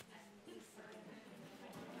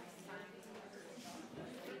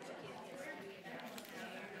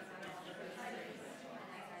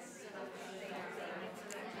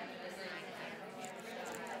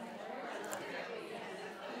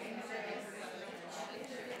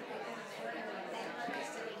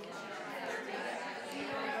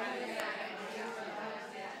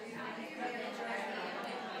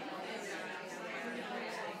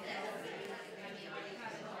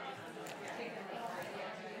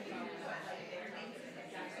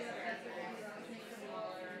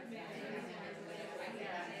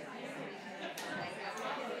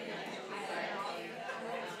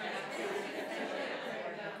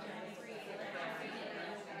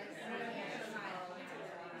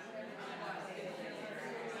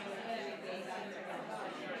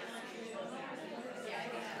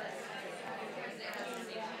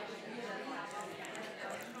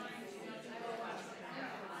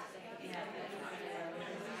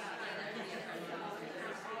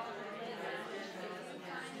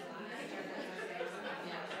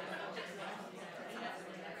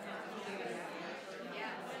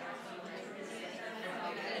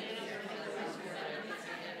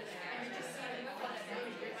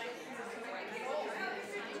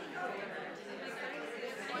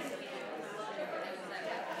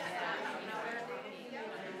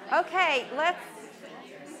 Okay,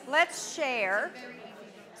 let's share.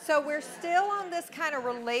 So we're still on this kind of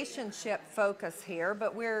relationship focus here,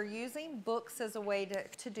 but we're using books as a way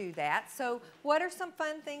to do that. So what are some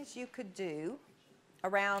fun things you could do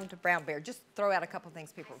around Brown Bear? Just throw out a couple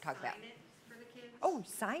things people talk about. Sign it for the kids. Oh,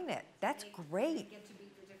 sign it. That's great. They get to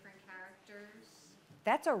meet the different characters.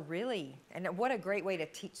 That's and what a great way to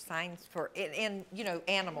teach signs for, in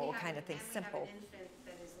animal kind of things, simple. We have an infant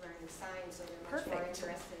that is learning signs, so they're much more Perfect.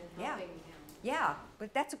 interested in Yeah. helping him. Yeah,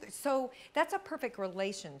 but that's a perfect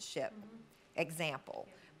relationship example.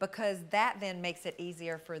 because that then makes it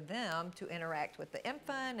easier for them to interact with the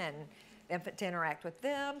infant and the infant to interact with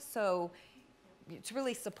them. So it's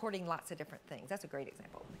really supporting lots of different things. That's a great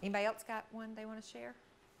example. Anybody else got one they want to share?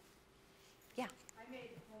 Yeah. I made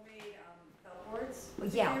homemade felt boards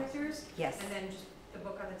with Yeah. characters. Yes. And then just the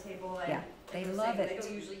book on the table. And Yeah. They were love saying it. They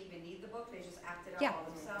don't usually even need the book. They just act it out Yeah.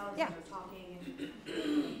 all themselves. Yeah. And they're talking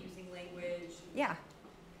and using language. Yeah.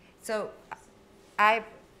 So I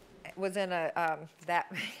was in a,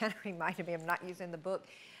 that kind of reminded me of not using the book,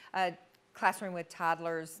 a classroom with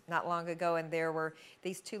toddlers not long ago, and there were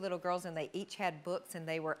these two little girls, and they each had books, and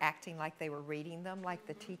they were acting like they were reading them, like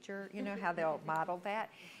the teacher, you know, how they'll model that.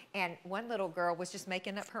 And one little girl was just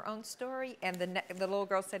making up her own story, and the little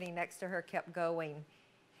girl sitting next to her kept going,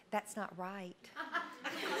 "That's not right.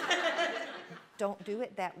 Don't do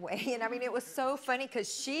it that way." And I mean, it was so funny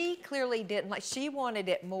because she clearly didn't like, she wanted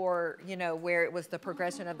it more, you know, where it was the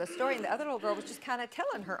progression of the story. And the other little girl was just kind of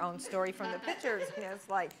telling her own story from the pictures. You know, it's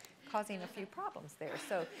like causing a few problems there.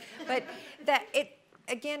 So, but that, it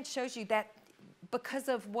again shows you that because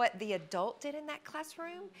of what the adult did in that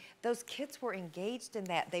classroom, those kids were engaged in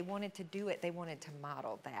that. They wanted to do it. They wanted to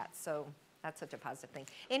model that. So that's such a positive thing.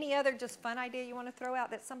 Any other just fun idea you want to throw out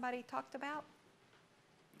that somebody talked about?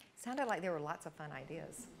 Sounded like there were lots of fun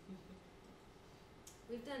ideas.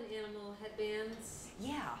 We've done animal headbands,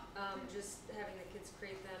 Yeah. just having the kids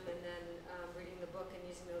create them and then reading the book and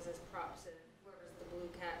using those as props, and whoever's the blue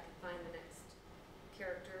cat can find the next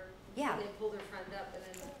character. Yeah. They pull their friend up and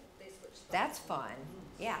then they switch spots. That's fun.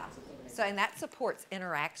 Yeah. So, and that supports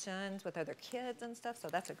interactions with other kids and stuff, so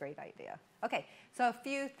that's a great idea. Okay, so a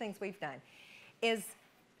few things we've done is,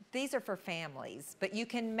 these are for families, but you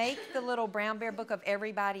can make the little brown bear book of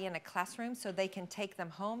everybody in a classroom so they can take them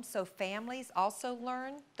home. So families also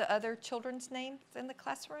learn the other children's names in the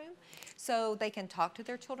classroom so they can talk to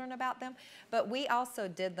their children about them. But we also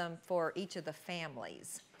did them for each of the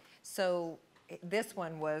families. So this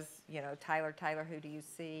one was, you know, Tyler, Tyler, who do you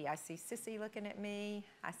see? I see Sissy looking at me.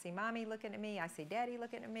 I see Mommy looking at me. I see Daddy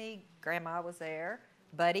looking at me. Grandma was there.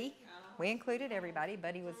 Buddy, we included everybody.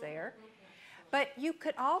 Buddy was there. But you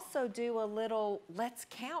could also do a little, let's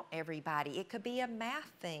count everybody. It could be a math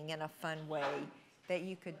thing in a fun way that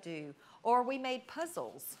you could do. Or we made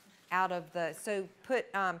puzzles out of the, so put,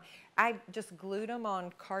 I just glued them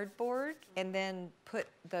on cardboard and then put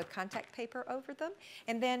the contact paper over them.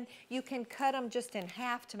 And then you can cut them just in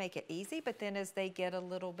half to make it easy, but then as they get a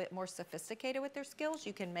little bit more sophisticated with their skills,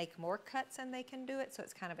 you can make more cuts and they can do it. So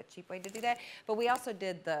it's kind of a cheap way to do that. But we also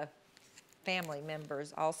did the family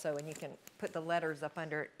members also, and you can put the letters up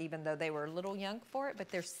under it even though they were a little young for it, but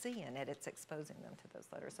they're seeing it, it's exposing them to those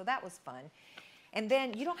letters. So that was fun. And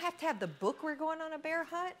then you don't have to have the book we're going on a bear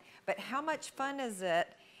hunt, but how much fun is it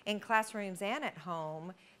in classrooms and at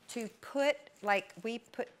home to put, like we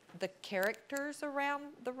put the characters around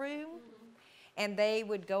the room and they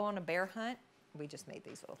would go on a bear hunt. We just made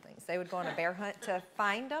these little things. They would go on a bear hunt to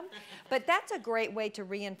find them. But that's a great way to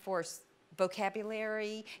reinforce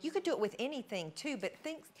vocabulary. You could do it with anything too, but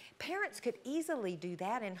parents could easily do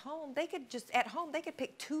that in home. They could just, at home, they could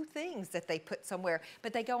pick 2 things that they put somewhere,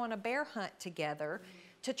 but they go on a bear hunt together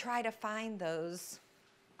to try to find those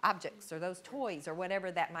objects or those toys or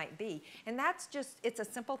whatever that might be. And that's just, it's a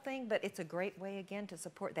simple thing, but it's a great way, again, to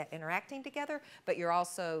support that interacting together, but you're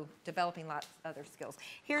also developing lots of other skills.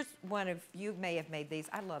 Here's one of, you may have made these.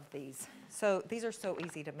 I love these. So these are so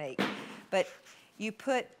easy to make, but you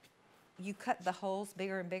cut the holes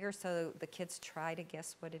bigger and bigger so the kids try to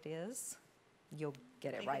guess what it is. You'll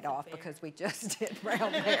get it right off because we just did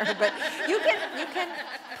brown bear, but you can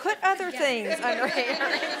put other things under here.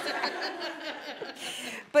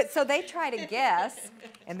 But so they try to guess,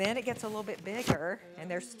 and then it gets a little bit bigger, and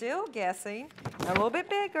they're still guessing. A little bit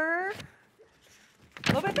bigger,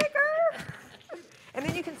 a little bit bigger, and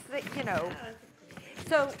then you can see, you know.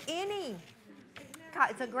 So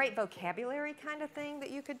it's a great vocabulary kind of thing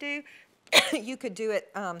that you could do. You could do it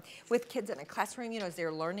with kids in a classroom, you know, as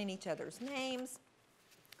they're learning each other's names.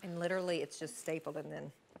 And literally, it's just stapled and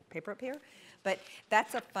then paper up here. But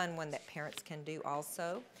that's a fun one that parents can do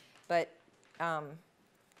also. But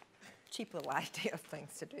cheap little idea of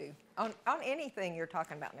things to do on anything you're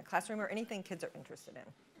talking about in a classroom or anything kids are interested in.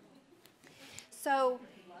 So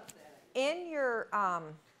in your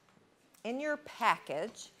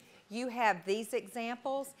package, you have these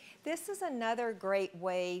examples. This is another great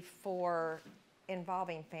way for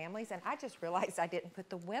involving families, and I just realized I didn't put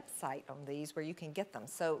the website on these where you can get them.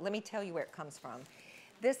 So let me tell you where it comes from.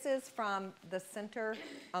 This is from the Center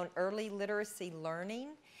on Early Literacy Learning.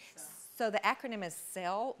 So the acronym is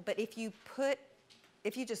CEL, but if you put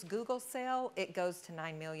if you just Google SEL, it goes to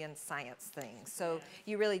 9 million science things. So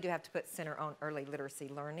you really do have to put center on early literacy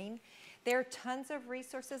learning. There are tons of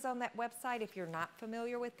resources on that website if you're not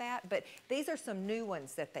familiar with that, but these are some new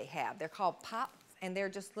ones that they have. They're called POPs, and they're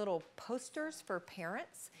just little posters for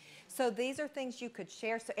parents. So these are things you could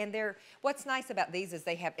share. So, and what's nice about these is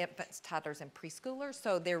they have infants, toddlers, and preschoolers,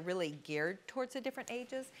 so they're really geared towards the different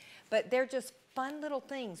ages. But they're just fun little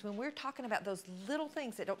things. When we're talking about those little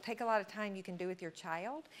things that don't take a lot of time you can do with your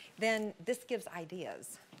child, then this gives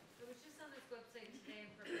ideas. I was just on this website today in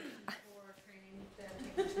preparation for training that I'm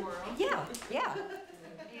taking tomorrow. Yeah. And,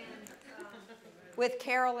 With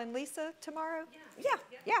Carol and Lisa tomorrow? Yeah.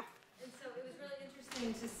 Yeah. and so it was really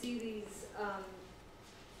interesting to see these,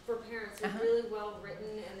 for parents, they're really well written,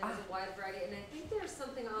 and there's a wide variety, and I think there's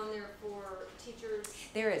something on there for teachers.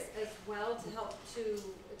 There is. As well, to help to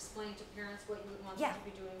explain to parents what you would want them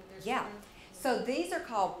to be doing with their Yeah. children. So these are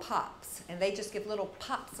called pops, and they just give little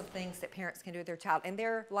pops of things that parents can do with their child. And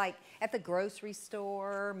they're like at the grocery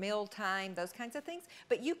store, mealtime, those kinds of things.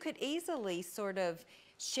 But you could easily sort of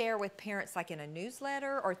share with parents like in a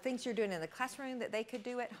newsletter or things you're doing in the classroom that they could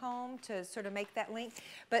do at home to sort of make that link.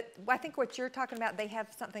 But I think what you're talking about, they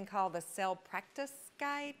have something called the SEL practice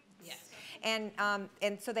guide. Yes.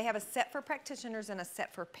 And so they have a set for practitioners and a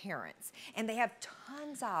set for parents. And they have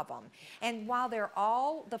tons of them. And while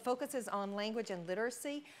the focus is on language and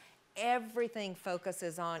literacy, everything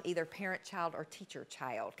focuses on either parent-child or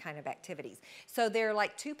teacher-child kind of activities. So they're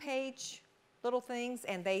like 2-page little things,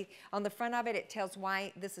 and on the front of it, it tells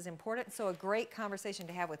why this is important. So a great conversation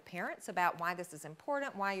to have with parents about why this is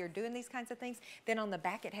important, why you're doing these kinds of things. Then on the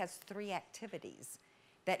back, it has 3 activities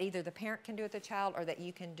that either the parent can do with the child or that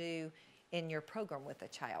you can do in your program with the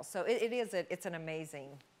child. So it's an amazing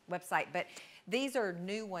website. But these are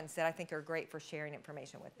new ones that I think are great for sharing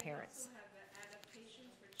information with parents. They also have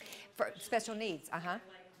adaptations for children For special needs,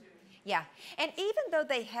 Yeah, and even though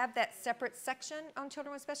they have that separate section on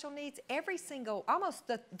children with special needs, almost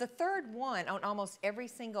the third one on almost every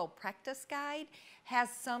single practice guide has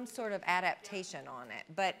some sort of adaptation on it.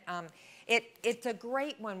 But it's a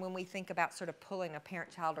great one when we think about sort of pulling a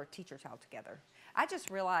parent-child or teacher-child together. I just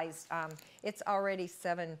realized it's already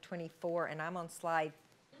 7:24, and I'm on slide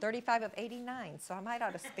 35 of 89, so I might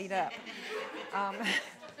ought to speed up.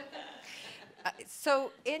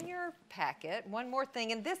 So in your packet, one more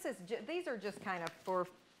thing, and these are just kind of for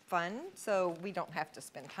fun, so we don't have to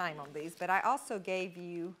spend time on these, but I also gave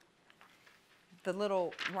you the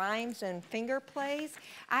little rhymes and finger plays.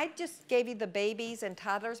 I just gave you the babies and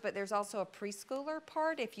toddlers, but there's also a preschooler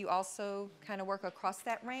part if you also kind of work across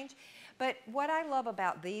that range. But what I love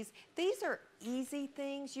about these are easy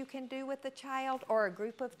things you can do with a child or a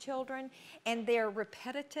group of children, and they're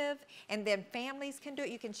repetitive, and then families can do it.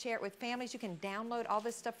 You can share it with families. You can download all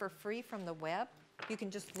this stuff for free from the web. You can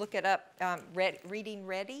just look it up, Reading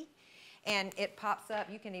Ready, and it pops up.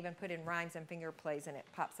 You can even put in rhymes and finger plays, and it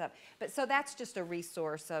pops up. But so that's just a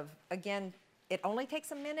resource of, again, it only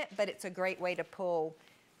takes a minute, but it's a great way to pull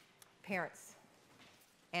parents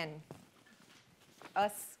and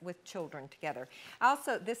us with children together.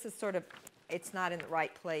 Also, this is sort of, it's not in the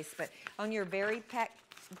right place, but on your very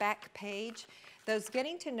back page, those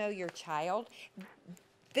getting to know your child,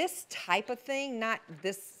 this type of thing, not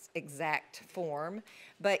this exact form,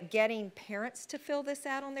 but getting parents to fill this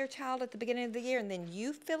out on their child at the beginning of the year, and then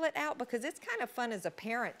you fill it out, because it's kind of fun as a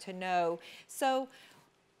parent to know, so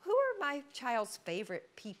who are my child's favorite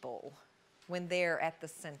people when they're at the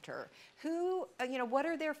center? Who, what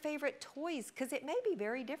are their favorite toys? Because it may be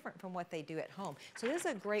very different from what they do at home. So this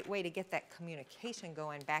is a great way to get that communication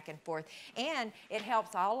going back and forth. And it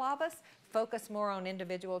helps all of us focus more on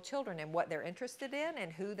individual children and what they're interested in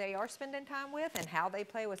and who they are spending time with and how they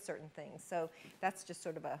play with certain things. So that's just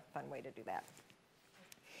sort of a fun way to do that.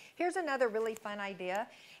 Here's another really fun idea.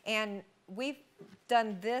 And we've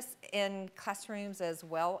done this in classrooms as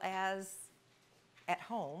well as at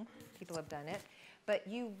home. People have done it. But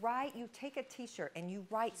you take a t-shirt and you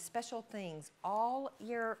write special things all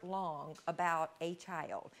year long about a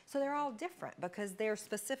child. So they're all different because they're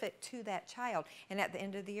specific to that child. And at the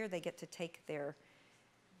end of the year, they get to take their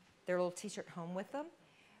little t-shirt home with them.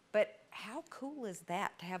 But how cool is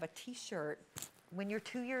that to have a t-shirt when you're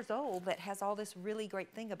 2 years old that has all this really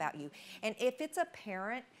great thing about you? And if it's a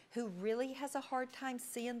parent who really has a hard time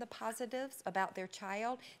seeing the positives about their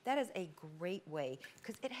child, that is a great way,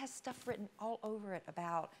 because it has stuff written all over it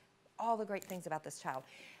about all the great things about this child.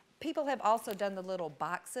 People have also done the little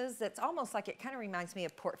boxes. That's almost like, it kind of reminds me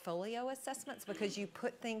of portfolio assessments, because you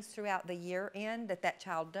put things throughout the year in that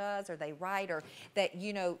child does, or they write, or that,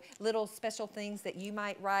 little special things that you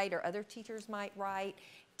might write or other teachers might write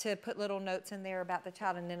to put little notes in there about the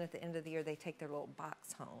child, and then at the end of the year they take their little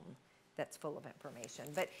box home that's full of information.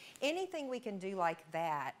 But anything we can do like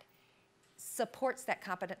that supports that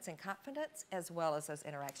competence and confidence as well as those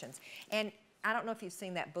interactions. And I don't know if you've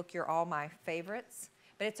seen that book, You're All My Favorites,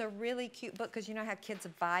 but it's a really cute book because you know how kids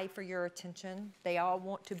vie for your attention? They all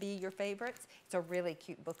want to be your favorites. It's a really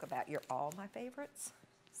cute book about You're All My Favorites.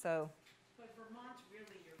 So. But Vermont's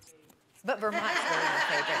really your favorite. But Vermont's really my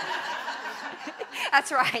favorite.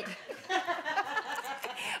 That's right.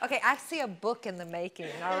 Okay, I see a book in the making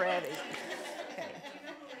already. Okay.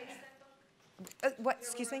 What,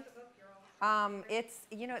 excuse me? It's,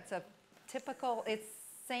 you know, it's a typical, it's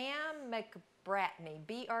Sam McBratney,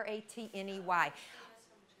 B-R-A-T-N-E-Y.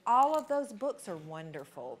 All of those books are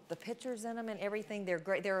wonderful. The pictures in them and everything, they're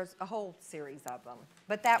great. There's a whole series of them,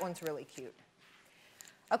 but that one's really cute.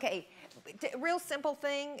 Okay, real simple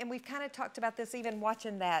thing, and we've kind of talked about this even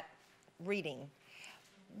watching that reading.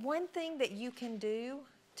 One thing that you can do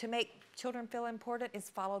to make children feel important is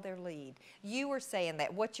follow their lead. You were saying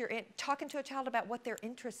that, talking to a child about what they're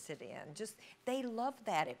interested in, just, they love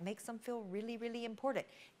that. It makes them feel really, really important.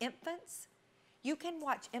 Infants, you can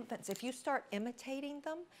watch infants. If you start imitating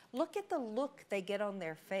them, look at the look they get on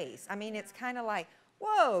their face. I mean, it's kind of like,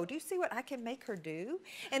 whoa, do you see what I can make her do?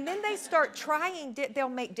 And then they start trying, they'll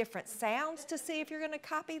make different sounds to see if you're going to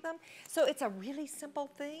copy them. So it's a really simple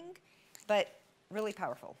thing, but really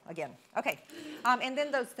powerful, again. Okay, and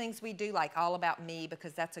then those things we do like All About Me,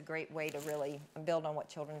 because that's a great way to really build on what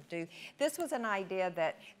children do. This was an idea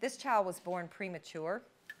that this child was born premature.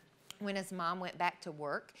 When his mom went back to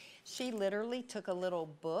work, she literally took a little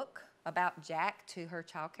book about Jack to her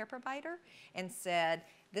child care provider and said,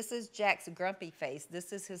 this is Jack's grumpy face,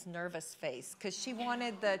 this is his nervous face, because she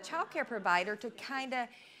wanted the child care provider to kind of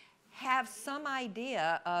have some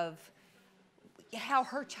idea of how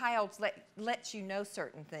her child lets you know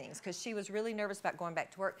certain things, because she was really nervous about going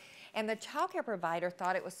back to work. And the child care provider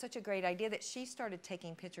thought it was such a great idea that she started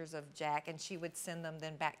taking pictures of Jack, and she would send them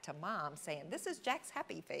then back to mom saying, this is Jack's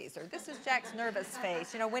happy face, or this is Jack's nervous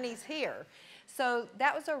face, you know, when he's here. So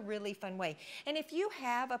that was a really fun way. And if you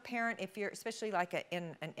have a parent, if you're especially like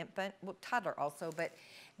an infant, well, toddler also, but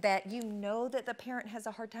that you know that the parent has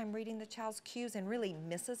a hard time reading the child's cues and really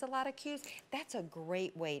misses a lot of cues, that's a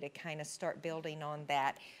great way to kind of start building on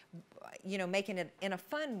that, you know, making it in a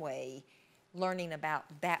fun way, learning about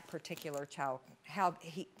that particular child, how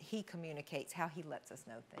he communicates, how he lets us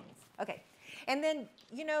know things. Okay, and then,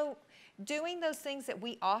 you know, doing those things that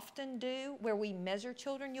we often do where we measure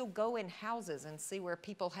children, you'll go in houses and see where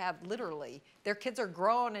people have literally, their kids are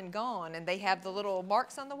grown and gone and they have the little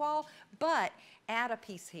marks on the wall, but add a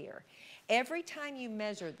piece here. Every time you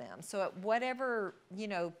measure them, so at whatever, you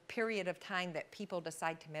know, period of time that people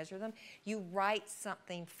decide to measure them, you write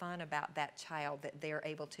something fun about that child that they're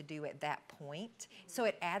able to do at that point. So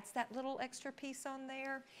it adds that little extra piece on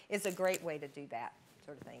there. Is a great way to do that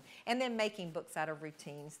sort of thing. And then making books out of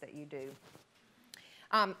routines that you do.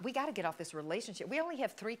 We got to get off this relationship. We only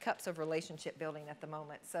have 3 cups of relationship building at the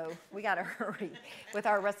moment, so we got to hurry with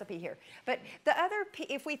our recipe here. But the other,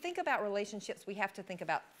 if we think about relationships, we have to think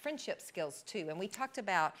about friendship skills too. And we talked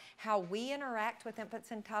about how we interact with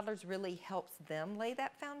infants and toddlers really helps them lay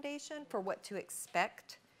that foundation for what to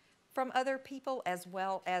expect from other people, as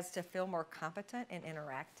well as to feel more competent in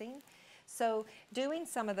interacting. So doing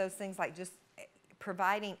some of those things like just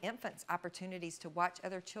providing infants opportunities to watch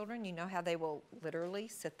other children, you know how they will literally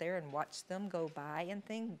sit there and watch them go by and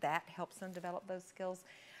things, that helps them develop those skills.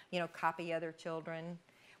 You know, copy other children.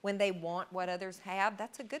 When they want what others have,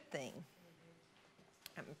 that's a good thing.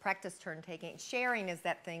 Practice turn taking. Sharing is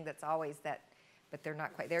that thing that's always that, but they're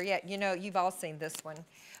not quite there yet. You know, you've all seen this one.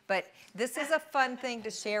 But this is a fun thing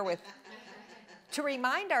to share with, to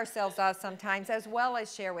remind ourselves of sometimes, as well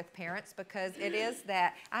as share with parents, because it is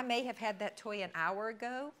that I may have had that toy an hour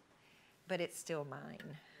ago, but it's still mine,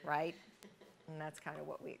 right? And that's kind of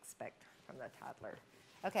what we expect from the toddler.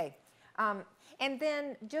 Okay, and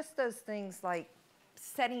then just those things like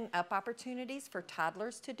setting up opportunities for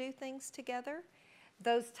toddlers to do things together.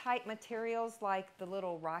 Those type materials like the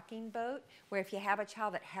little rocking boat, where if you have a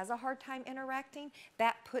child that has a hard time interacting,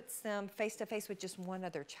 that puts them face to face with just one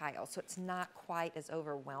other child. So it's not quite as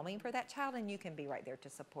overwhelming for that child, and you can be right there to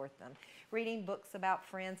support them. Reading books about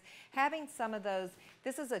friends, having some of those.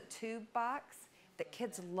 This is a tube box that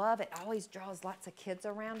kids love. It always draws lots of kids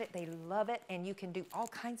around it. They love it, and you can do all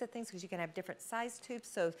kinds of things because you can have different size tubes,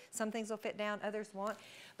 so some things will fit down, others won't.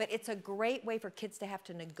 But it's a great way for kids to have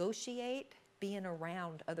to negotiate being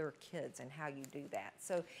around other kids and how you do that.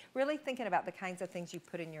 So really thinking about the kinds of things you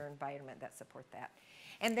put in your environment that support that.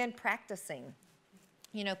 And then practicing.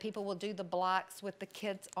 You know, people will do the blocks with the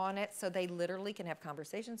kids on it so they literally can have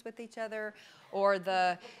conversations with each other. Or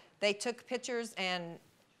they took pictures and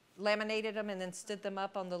laminated them and then stood them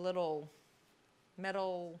up on the little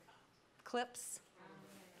metal clips.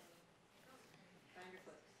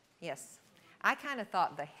 Yes. I kind of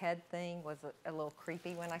thought the head thing was a little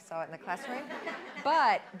creepy when I saw it in the classroom.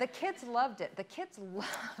 But the kids loved it. The kids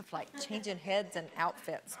loved like changing heads and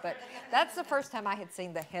outfits. But that's the first time I had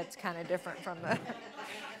seen the heads kind of different from the...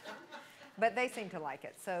 But they seem to like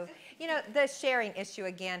it. So, you know, the sharing issue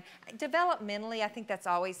again, developmentally, I think that's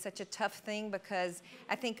always such a tough thing because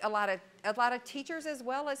I think a lot of teachers as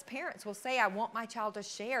well as parents will say, I want my child to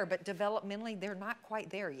share, but developmentally, they're not quite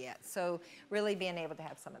there yet. So really being able to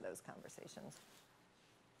have some of those conversations.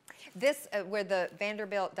 This, where the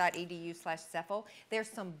vanderbilt.edu/CEFL, there's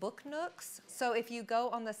some book nooks. So if you go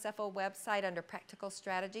on the CEFL website under practical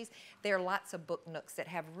strategies, there are lots of book nooks that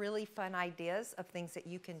have really fun ideas of things that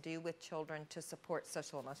you can do with children to support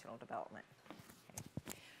social emotional development.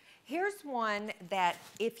 Okay. Here's one that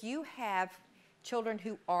if you have children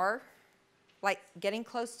who are like getting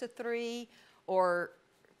close to 3 or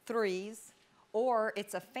 3s, or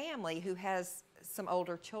it's a family who has some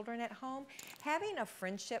older children at home, having a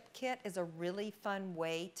friendship kit is a really fun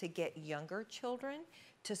way to get younger children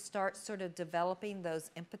to start sort of developing those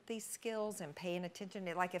empathy skills and paying attention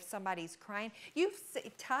to, like if somebody's crying. You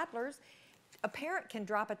see toddlers, a parent can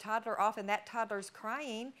drop a toddler off and that toddler's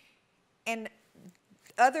crying, and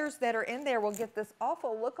others that are in there will get this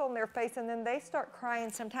awful look on their face and then they start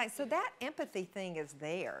crying sometimes. So that empathy thing is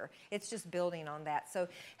there. It's just building on that. So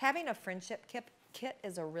having a friendship kit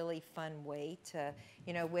is a really fun way to,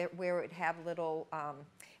 you know, where it would have little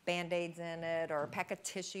Band-Aids in it or a pack of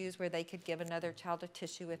tissues where they could give another child a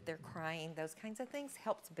tissue if they're crying. Those kinds of things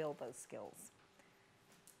helps build those skills.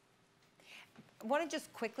 I want to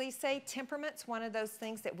just quickly say temperament's one of those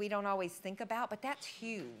things that we don't always think about, but that's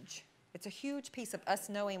huge. It's a huge piece of us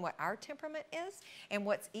knowing what our temperament is and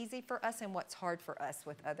what's easy for us and what's hard for us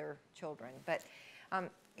with other children. But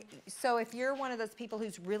so if you're one of those people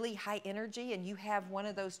who's really high energy and you have one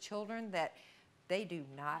of those children that they do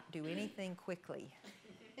not do anything quickly,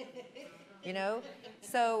 you know,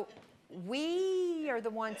 so we are the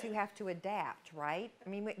ones who have to adapt, right? I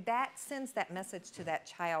mean, that sends that message to that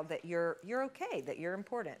child that you're okay, that you're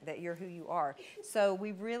important, that you're who you are. So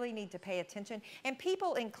we really need to pay attention. And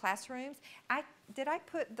people in classrooms, did I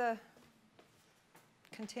put the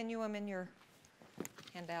continuum in your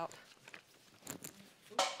handout?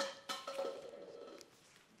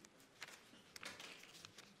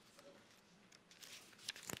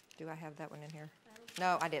 Do I have that one in here?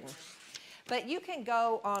 No, I didn't. But you can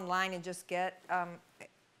go online and just get,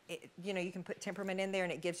 you know, you can put temperament in there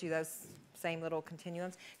and it gives you those same little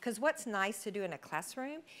continuums. Because what's nice to do in a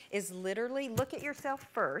classroom is literally look at yourself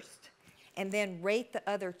first and then rate the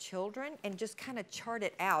other children and just kind of chart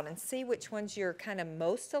it out and see which ones you're kind of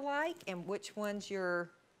most alike and which ones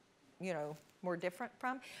you're, you know, more different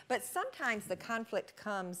from. But sometimes the conflict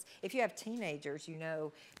comes, if you have teenagers, you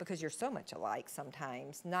know, because you're so much alike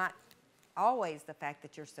sometimes, not always the fact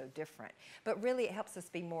that you're so different. But really it helps us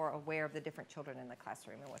be more aware of the different children in the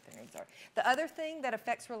classroom and what their needs are. The other thing that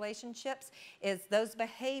affects relationships is those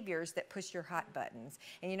behaviors that push your hot buttons.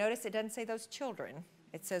 And you notice it doesn't say those children.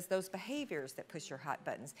 It says those behaviors that push your hot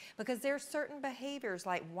buttons. Because there are certain behaviors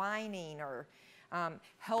like whining or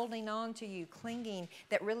holding on to you, clinging,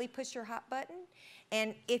 that really push your hot button.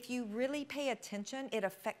 And if you really pay attention, it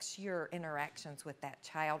affects your interactions with that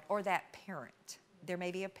child or that parent. There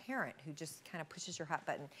may be a parent who just kind of pushes your hot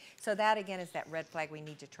button. So that, again, is that red flag. We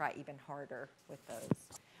need to try even harder with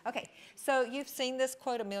those. Okay, so you've seen this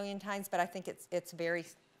quote a million times, but I think it's very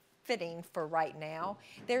fitting for right now.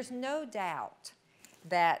 There's no doubt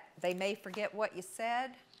that they may forget what you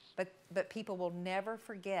said, but people will never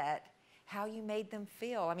forget how you made them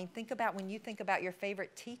feel. I mean, think about when you think about your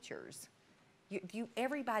favorite teachers.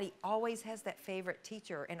 Everybody always has that favorite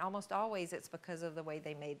teacher, and almost always it's because of the way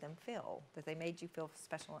they made them feel, that they made you feel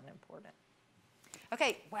special and important.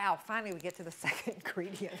 Okay, wow, finally we get to the second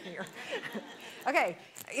ingredient here. Okay,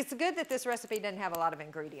 it's good that this recipe doesn't have a lot of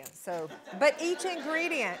ingredients, but each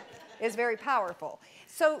ingredient is very powerful.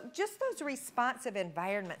 So just those responsive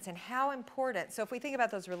environments and how important, so if we think about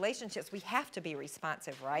those relationships, we have to be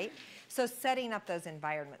responsive, right? So setting up those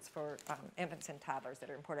environments for infants and toddlers that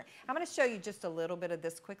are important. I'm going to show you just a little bit of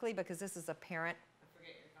this quickly because this is a parent. I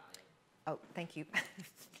forget your volume. Oh, thank you.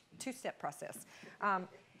 Two-step process.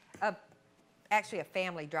 Actually a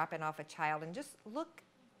family dropping off a child, and just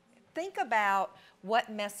think about what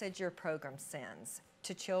message your program sends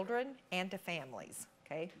to children and to families,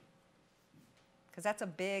 okay? Because that's a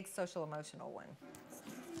big social emotional one.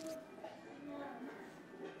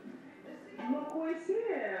 Look who is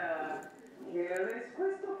here. Here is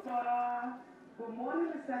Christopher. Good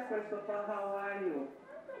morning, Mr. Christopher. How are you?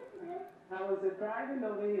 How was it driving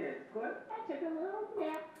over here? Good? I took a little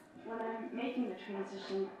nap when I'm making the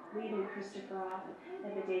transition, leaving Christopher off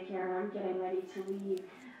at the daycare, and I'm getting ready to leave.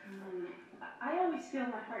 I always feel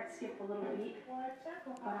my heart skip a little beat,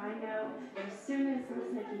 but I know that as soon as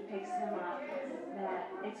Miss Nikki picks him up, that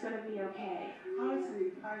it's going to be okay. How is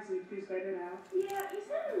he? He's better now? Yeah, he's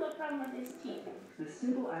having a little problem with his teeth. The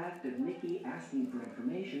simple act of Nikki asking for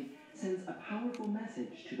information sends a powerful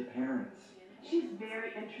message to the parents. She's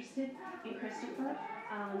very interested in Christopher,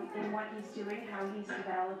 and what he's doing, how he's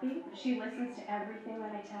developing. She listens to everything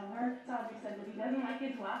that I tell her. It's all except that he doesn't like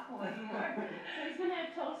his waffle anymore. So he's going to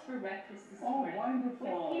have toast for breakfast this morning. Oh, wonderful.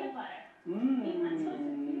 With peanut butter. He wants toast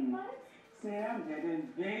with peanut butter? See, I'm getting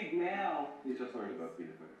big now. You just learned about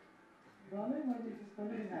peanut butter. Really? When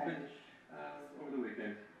did you have it? Over the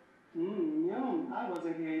weekend. Yum. I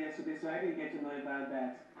wasn't here yesterday, so I didn't get to know about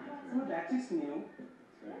that. So that is new.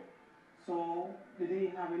 So, did he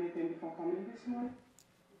have anything before coming this morning?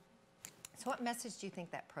 So what message do you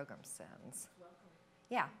think that program sends? Welcome.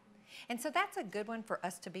 Yeah. And so that's a good one for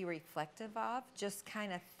us to be reflective of. Just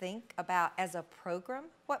kind of think about, as a program,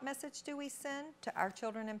 what message do we send to our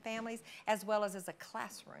children and families, as well as a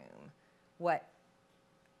classroom? What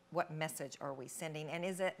message are we sending? And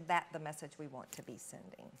is it that the message we want to be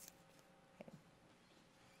sending? Okay.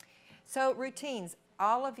 So routines.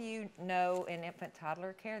 All of you know in infant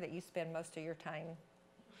toddler care that you spend most of your time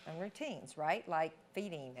on routines, right? Like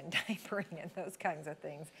feeding and diapering and those kinds of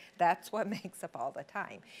things. That's what makes up all the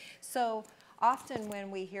time. So often when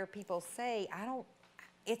we hear people say,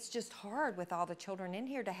 it's just hard with all the children in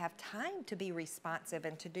here to have time to be responsive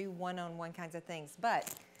and to do one-on-one kinds of things.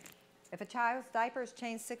 But if a child's diaper is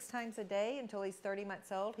changed 6 times a day until he's 30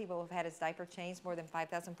 months old, he will have had his diaper changed more than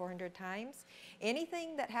 5,400 times.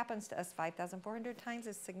 Anything that happens to us 5,400 times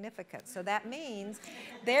is significant. So that means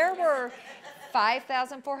there were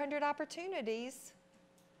 5,400 opportunities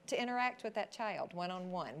to interact with that child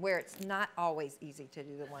one-on-one, where it's not always easy to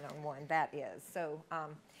do the one-on-one. That is. So, all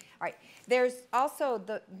right. There's also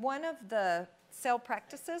one of the cell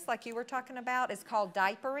practices, like you were talking about, is called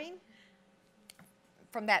diapering.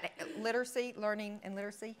 From that literacy, learning and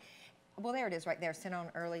literacy. Well, there it is right there, Center on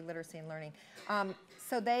Early Literacy and Learning.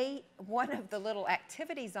 So one of the little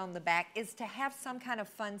activities on the back is to have some kind of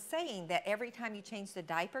fun saying, that every time you change the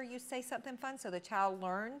diaper, you say something fun so the child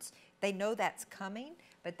learns. They know that's coming,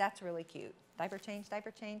 but that's really cute. Diaper change,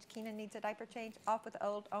 Keenan needs a diaper change, off with the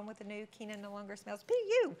old, on with the new, Keenan no longer smells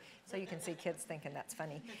P.U. So you can see kids thinking that's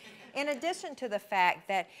funny. In addition to the fact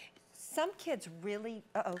that some kids really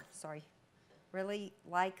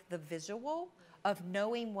like the visual of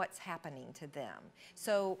knowing what's happening to them.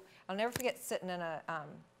 So I'll never forget sitting in a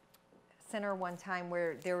center one time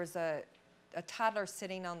where there was a toddler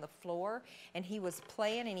sitting on the floor, and he was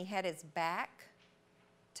playing and he had his back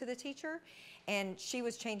to the teacher, and she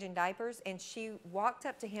was changing diapers, and she walked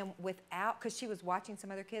up to him because she was watching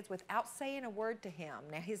some other kids, without saying a word to him.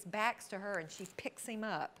 Now his back's to her, and she picks him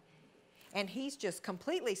up. And he's just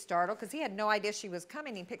completely startled because he had no idea she was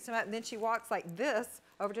coming. He picks him up, and then she walks like this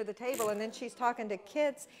over to the table, and then she's talking to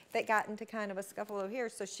kids that got into kind of a scuffle over here.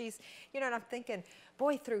 So she's, and I'm thinking,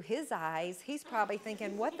 boy, through his eyes, he's probably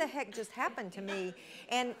thinking, what the heck just happened to me?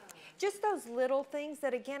 And just those little things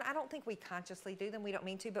that, again, I don't think we consciously do them. We don't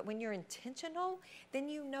mean to. But when you're intentional, then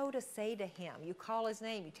you know to say to him. You call his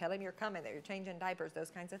name. You tell him you're coming, that you're changing diapers, those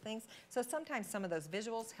kinds of things. So sometimes some of those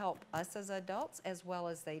visuals help us as adults as well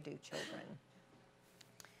as they do children.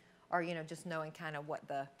 Or, just knowing kind of what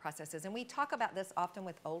the process is. And we talk about this often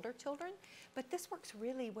with older children, but this works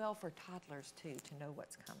really well for toddlers, too, to know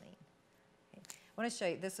what's coming. Okay. I want to show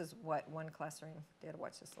you, this is what one classroom did.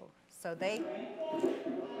 Watch this little. So they...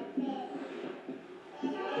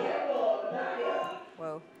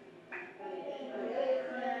 Whoa.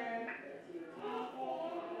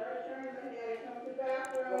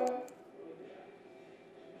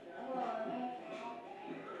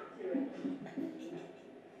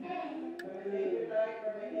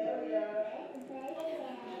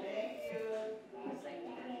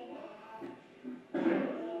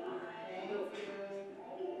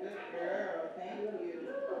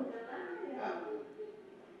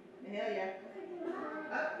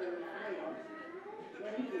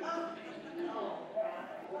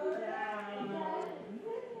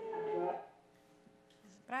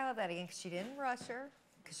 But I love that again, because she didn't rush her,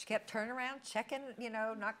 because she kept turning around, checking,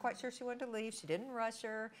 not quite sure she wanted to leave. She didn't rush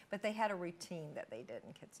her, but they had a routine that they did,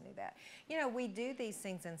 and kids knew that. We do these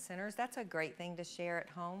things in centers. That's a great thing to share at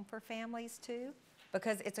home for families, too.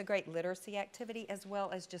 because it's a great literacy activity as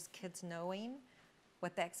well as just kids knowing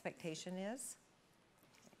what the expectation is.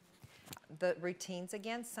 The routines,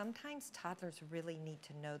 again, sometimes toddlers really need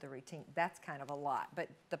to know the routine. That's kind of a lot, but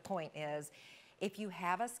the point is, if you've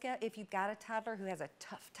got a toddler who has a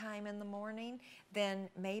tough time in the morning, then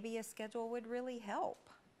maybe a schedule would really help.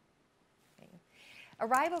 Okay.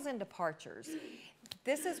 Arrivals and departures.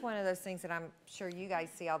 This is one of those things that I'm sure you guys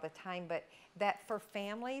see all the time, but that for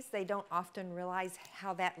families, they don't often realize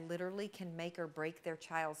how that literally can make or break their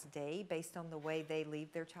child's day based on the way they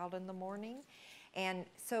leave their child in the morning. And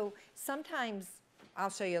so sometimes, I'll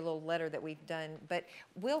show you a little letter that we've done, but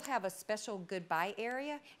we'll have a special goodbye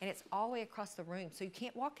area, and it's all the way across the room. So you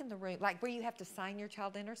can't walk in the room, like where you have to sign your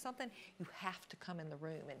child in or something, you have to come in the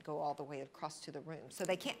room and go all the way across to the room. So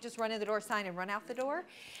they can't just run in the door, sign, and run out the door.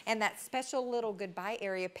 And that special little goodbye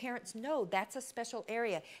area, parents know that's a special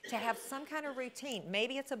area to have some kind of routine.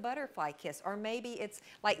 Maybe it's a butterfly kiss, or maybe it's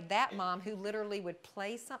like that mom who literally would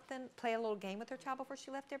play a little game with her child before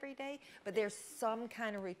she left every day, but there's some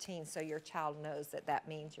kind of routine so your child knows that that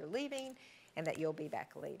means you're leaving and that you'll be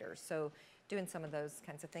back later. So doing some of those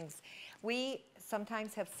kinds of things. We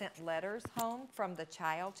sometimes have sent letters home from the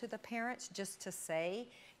child to the parents just to say,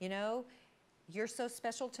 you know, you're so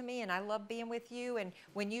special to me and I love being with you, and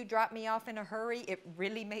when you drop me off in a hurry, it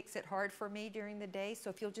really makes it hard for me during the day. So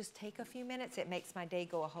if you'll just take a few minutes, it makes my day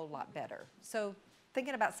go a whole lot better. So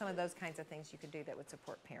thinking about some of those kinds of things you could do that would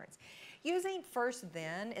support parents. Using first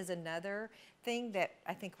then is another thing that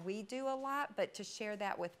I think we do a lot, but to share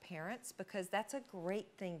that with parents, because that's a great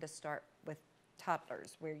thing to start with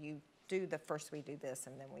toddlers, where you do the first we do this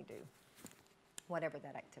and then we do whatever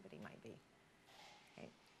that activity might be. Okay.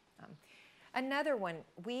 Another one,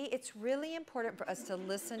 it's really important for us to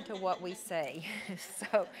listen to what we say.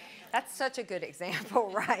 So that's such a good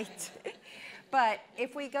example, right? But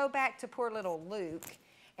if we go back to poor little Luke,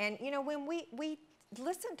 and you know, when we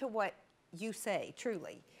listen to what you say,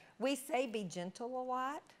 truly, we say be gentle a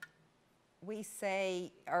lot. We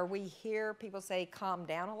say, or we hear people say calm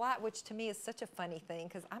down a lot, which to me is such a funny thing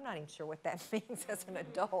because I'm not even sure what that means as an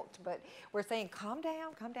adult, but we're saying calm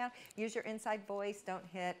down, use your inside voice, don't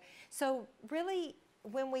hit. So really,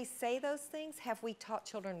 when we say those things, have we taught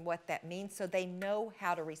children what that means so they know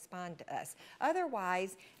how to respond to us?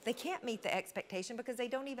 Otherwise, they can't meet the expectation because they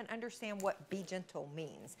don't even understand what be gentle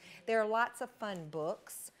means. There are lots of fun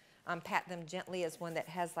books. Pat Them Gently is one that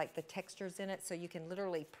has like the textures in it, so you can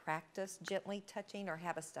literally practice gently touching or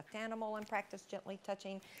have a stuffed animal and practice gently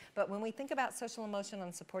touching. But when we think about social, emotional,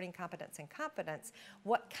 and supporting competence and confidence,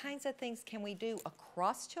 what kinds of things can we do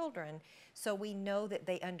across children so we know that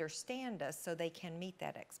they understand us so they can meet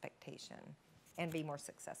that expectation and be more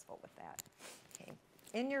successful with that? Okay.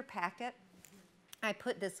 In your packet, I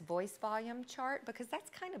put this voice volume chart because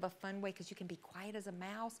that's kind of a fun way because you can be quiet as a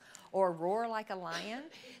mouse or roar like a lion.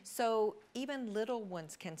 So even little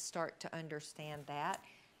ones can start to understand that.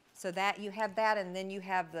 So that you have that, and then you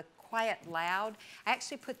have the quiet loud. I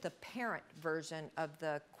actually put the parent version of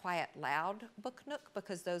the quiet loud book nook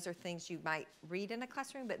because those are things you might read in a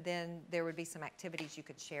classroom, but then there would be some activities you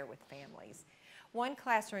could share with families. One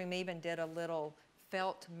classroom even did a little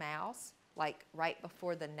felt mouse, like right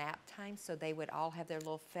before the nap time, so they would all have their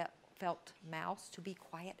little felt mouse to be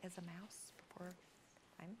quiet as a mouse before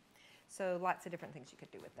time. So lots of different things you could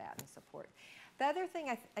do with that and support. The other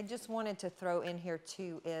thing I just wanted to throw in here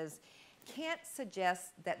too is can't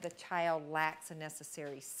suggest that the child lacks a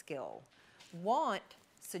necessary skill. Want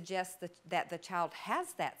suggests that the child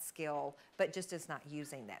has that skill, but just is not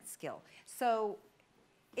using that skill. So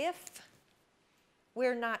if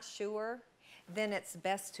we're not sure, then it's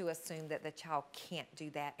best to assume that the child can't do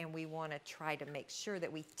that, and we want to try to make sure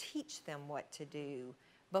that we teach them what to do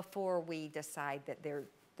before we decide that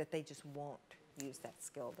they just won't use that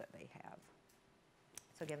skill that they have.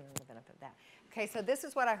 So giving them the benefit of that. Okay, so this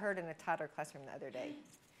is what I heard in a toddler classroom the other day.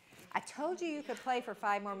 I told you you could play for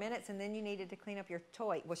 5 more minutes and then you needed to clean up your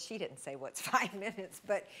toy. Well, she didn't say what's 5 minutes,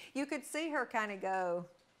 but you could see her kind of go,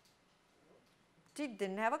 she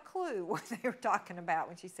didn't have a clue what they were talking about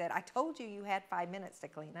when she said, I told you you had 5 minutes to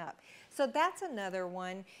clean up. So that's another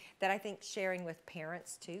one that I think sharing with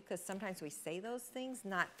parents too, because sometimes we say those things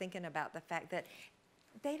not thinking about the fact that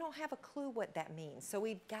they don't have a clue what that means. So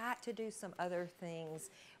we've got to do some other things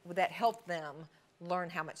that help them learn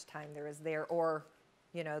how much time there is there, or,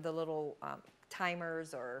 you know, the little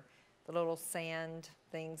timers or the little sand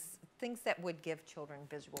things that would give children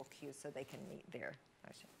visual cues so they can meet their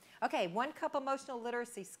emotion. Okay, 1 cup emotional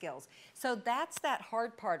literacy skills. So that's that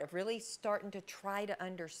hard part of really starting to try to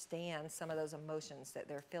understand some of those emotions that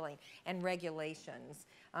they're feeling, and regulations,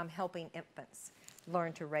 helping infants.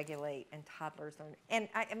 learn to regulate, and toddlers learn. And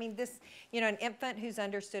I mean, this, an infant who's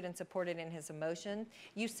understood and supported in his emotion,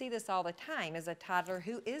 you see this all the time as a toddler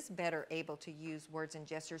who is better able to use words and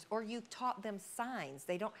gestures, or you've taught them signs.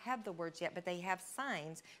 They don't have the words yet, but they have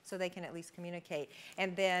signs so they can at least communicate.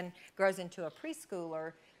 And then grows into a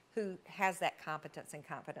preschooler who has that competence and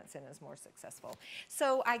confidence and is more successful.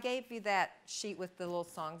 So I gave you that sheet with the little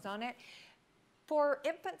songs on it. For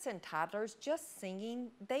infants and toddlers, just singing,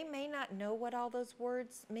 they may not know what all those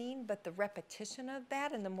words mean, but the repetition of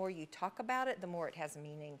that, and the more you talk about it, the more it has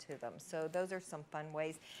meaning to them. So those are some fun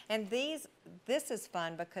ways. And this is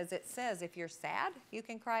fun because it says if you're sad, you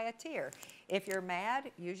can cry a tear. If you're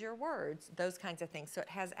mad, use your words, those kinds of things. So it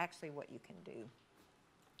has actually what you can do.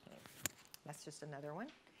 Okay. That's just another one.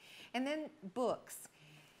 And then books.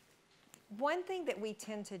 One thing that we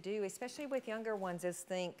tend to do, especially with younger ones, is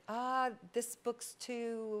think, this book's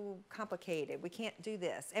too complicated. We can't do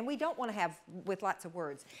this. And we don't want to have with lots of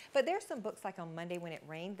words. But there's some books like On Monday When It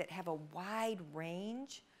Rained that have a wide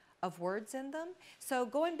range of words in them. So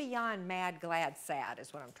going beyond mad, glad, sad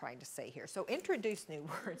is what I'm trying to say here. So introduce new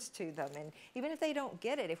words to them. And even if they don't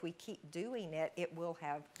get it, if we keep doing it, it will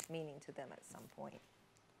have meaning to them at some point.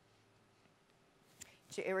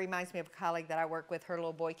 It reminds me of a colleague that I work with. Her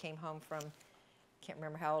little boy came home from, can't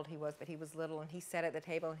remember how old he was, but he was little, and he sat at the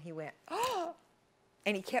table and he went, oh,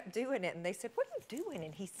 and he kept doing it. And they said, what are you doing?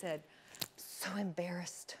 And he said, so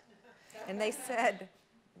embarrassed. And they said,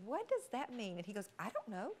 what does that mean? And he goes, I don't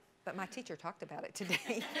know, but my teacher talked about it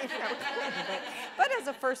today. but as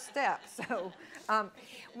a first step. So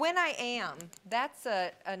When I Am, that's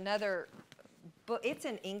another book. It's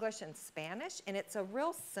in English and Spanish, and it's a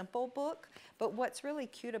real simple book. But what's really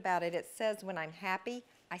cute about it, it says when I'm happy,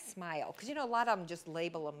 I smile. Because a lot of them just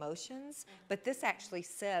label emotions, but this actually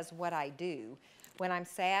says what I do. When I'm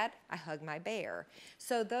sad, I hug my bear.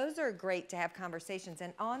 So those are great to have conversations.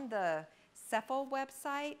 And on the Cephal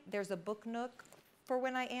website, there's a book nook for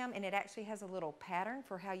When I Am, and it actually has a little pattern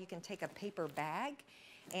for how you can take a paper bag.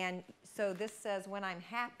 And so this says when I'm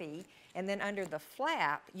happy, and then under the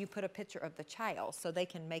flap, you put a picture of the child so they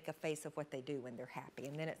can make a face of what they do when they're happy.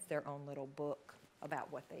 And then it's their own little book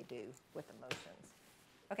about what they do with emotions.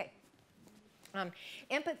 Okay.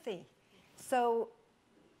 Empathy. So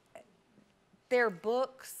there are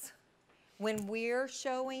books when we're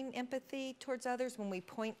showing empathy towards others, when we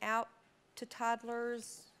point out to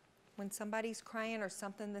toddlers when somebody's crying or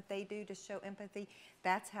something that they do to show empathy,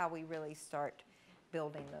 that's how we really start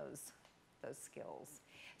building those skills.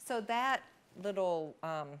 So that little,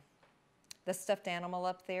 the stuffed animal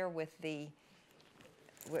up there with the,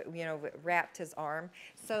 wrapped his arm.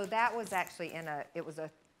 So that was actually it was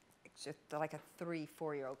like a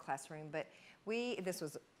 3-4-year-old classroom, but this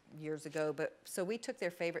was years ago, but so we took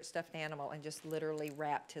their favorite stuffed animal and just literally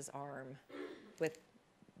wrapped his arm with,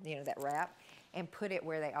 that wrap, and put it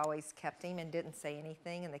where they always kept him and didn't say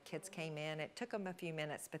anything, and the kids came in. It took them a few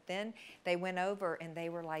minutes, but then they went over and they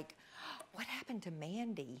were like, what happened to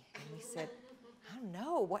Mandy? And we said, I don't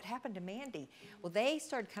know, what happened to Mandy? Well, they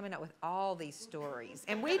started coming up with all these stories,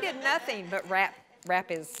 and we did nothing but wrap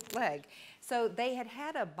his leg. So they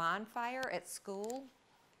had a bonfire at school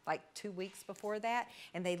like 2 weeks before that,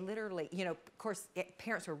 and they literally, of course,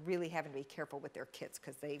 parents were really having to be careful with their kids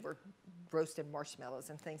because they were roasting marshmallows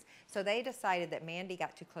and things. So they decided that Mandy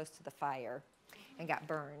got too close to the fire and got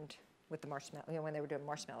burned with the marshmallow, when they were doing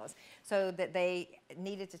marshmallows. So that they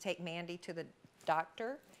needed to take Mandy to the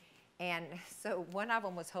doctor. And so one of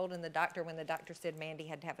them was holding the doctor when the doctor said Mandy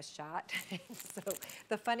had to have a shot. So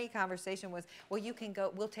the funny conversation was, well, you can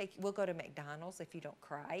go, we'll go to McDonald's if you don't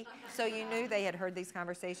cry. So you knew they had heard these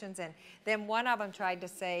conversations. And then one of them tried to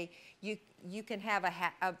say, you can have a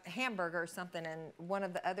hamburger or something. And one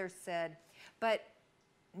of the others said, but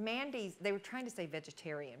Mandy's, they were trying to say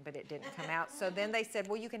vegetarian, but it didn't come out. So then they said,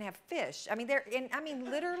 well, you can have fish.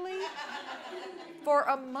 Literally for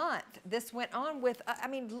a month, this went on with,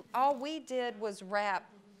 all we did was wrap,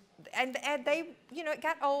 and they, it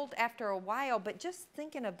got old after a while, but just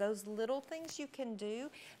thinking of those little things you can do,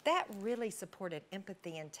 that really supported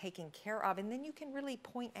empathy and taking care of, and then you can really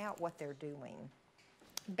point out what they're doing.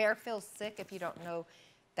 Bear Feels Sick, if you don't know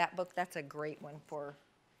that book, that's a great one for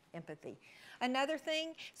empathy. Another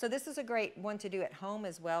thing, so this is a great one to do at home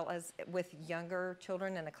as well as with younger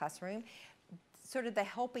children in the classroom, sort of the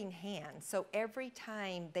helping hand. So every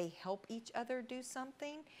time they help each other do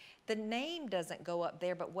something, the name doesn't go up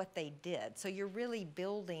there, but what they did. So you're really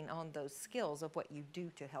building on those skills of what you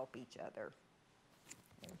do to help each other.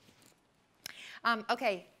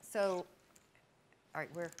 Okay, so, all right,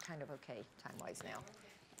 we're kind of okay time-wise now.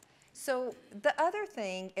 So the other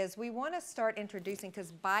thing is we want to start introducing,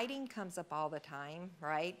 because biting comes up all the time,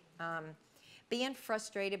 right? Being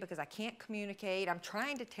frustrated because I can't communicate. I'm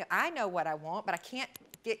trying to tell, I know what I want, but I can't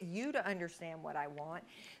get you to understand what I want.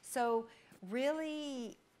 So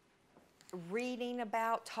really reading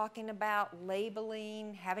about, talking about,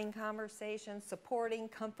 labeling, having conversations, supporting,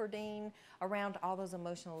 comforting around all those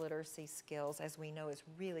emotional literacy skills, as we know, is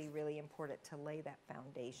really, really important to lay that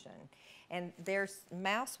foundation. And there's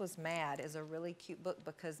Mouse Was Mad is a really cute book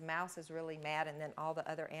because Mouse is really mad and then all the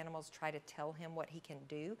other animals try to tell him what he can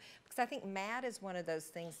do. Because I think mad is one of those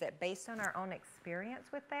things that based on our own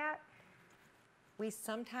experience with that, we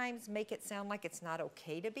sometimes make it sound like it's not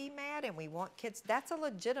okay to be mad, and we want kids, that's a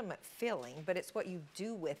legitimate feeling, but it's what you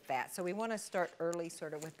do with that. So we want to start early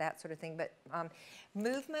sort of with that sort of thing. But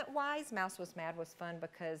movement-wise, Mouse Was Mad was fun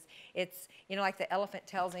because it's, you know, like the elephant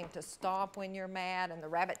tells him to stomp when you're mad, and the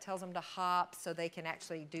rabbit tells him to hop, so they can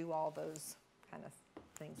actually do all those kind of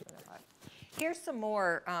things in their life. Here's some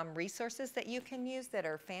more resources that you can use that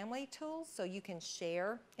are family tools, so you can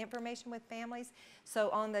share information with families. So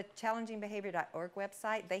on the challengingbehavior.org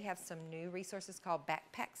website, they have some new resources called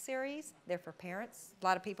Backpack Series. They're for parents. A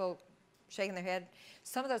lot of people shaking their head.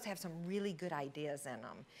 Some of those have some really good ideas in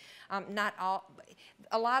them. Not all,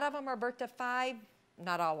 a lot of them are birth to 5,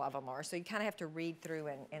 not all of them are. So you kind of have to read through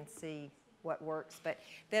and see what works. But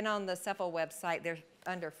then on the CEPHL website, they're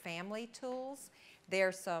under family tools.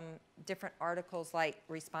 There's some different articles like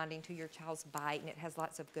responding to your child's bite, and it has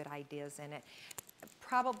lots of good ideas in it.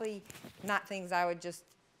 Probably not things I would just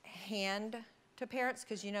hand to parents,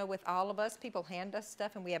 because you know with all of us, people hand us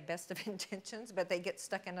stuff and we have best of intentions, but they get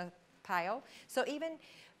stuck in a pile. So even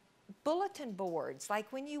bulletin boards, like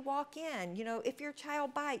when you walk in, you know, if your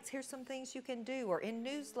child bites, here's some things you can do, or in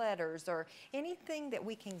newsletters, or anything that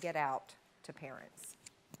we can get out to parents.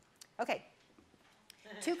 Okay,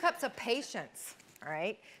 2 cups of patience. All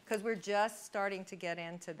right, because we're just starting to get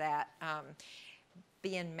into that,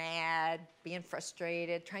 being mad, being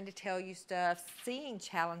frustrated, trying to tell you stuff, seeing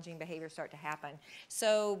challenging behavior start to happen.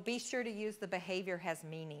 So be sure to use the Behavior Has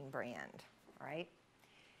Meaning brand, all right?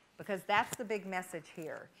 Because that's the big message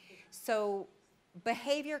here. So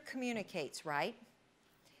behavior communicates, right?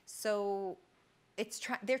 So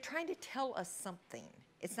they're trying to tell us something.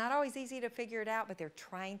 It's not always easy to figure it out, but they're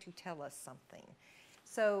trying to tell us something.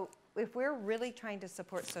 So if we're really trying to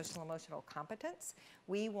support social emotional competence,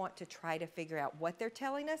 we want to try to figure out what they're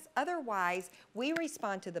telling us. Otherwise, we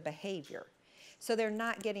respond to the behavior. So they're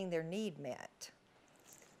not getting their need met.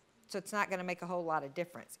 So it's not going to make a whole lot of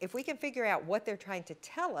difference. If we can figure out what they're trying to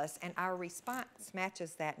tell us and our response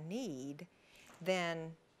matches that need,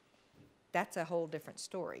 then that's a whole different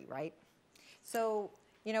story, right? So,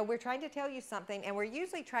 you know, we're trying to tell you something, and we're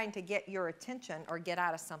usually trying to get your attention or get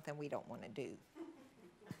out of something we don't want to do.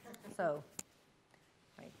 So,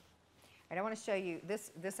 right. I don't want to show you,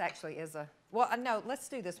 this actually is a, well, no, let's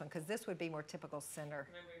do this one, because this would be more typical center.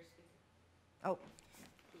 Oh,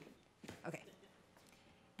 okay.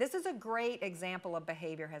 This is a great example of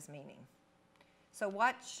behavior has meaning. So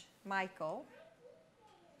watch Michael.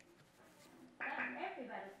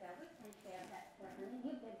 Everybody said we can share that person.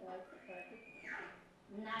 You big boys, perfect.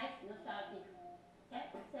 Nice, no shouting. Okay,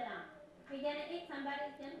 sit down. We're gonna eat.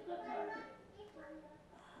 Somebody's gonna cook for us.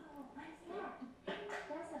 Oh, what's that?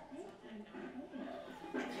 That's a bacon.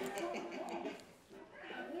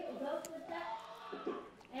 It goes with that.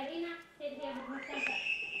 Elena, sit here with me.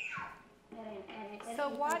 So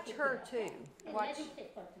watch her too. Watch Let me sit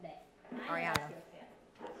for today. Ariana.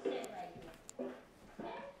 Sit right here.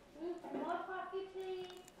 More coffee,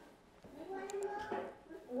 please.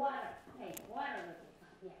 Water. Hey, water will be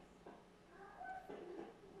fine. Yes.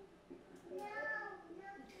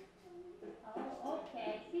 Oh,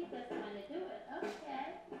 okay. She just want to do it. Okay.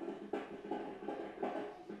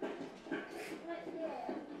 Right there.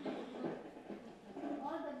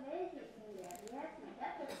 All the veggies in there. Yes,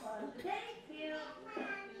 that's a fun. Thank you.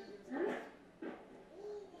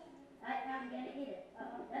 I'm gonna eat it.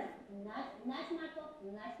 That's nice, nice, Michael.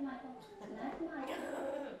 Nice, Michael. Nice, Michael.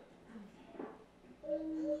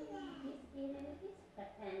 He's eating it. He's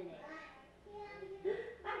pretending.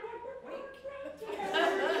 I got the plate.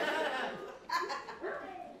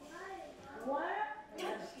 Water?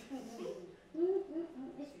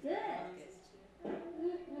 It's good.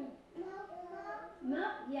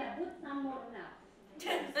 Milk? Yeah, put some more milk. Wait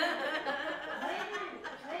a minute.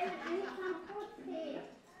 I need some food, please.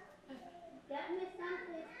 Get me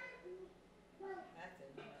something.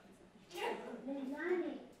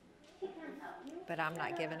 Leilani, she can help you. But I'm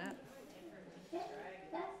not giving up.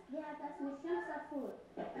 That's Miss food.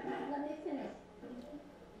 Let me finish.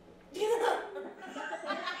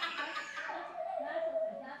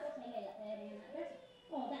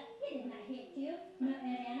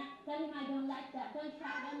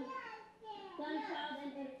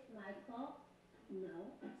 No.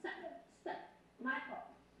 Stop. Michael,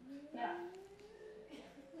 get up.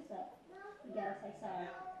 Stop. You gotta say sorry.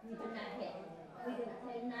 We did not hit. We did not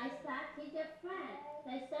say nice talk. He's your friend.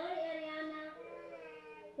 Say sorry, Ariana.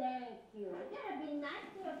 Thank you. You gotta be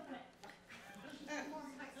nice to your friend.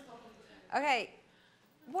 Okay,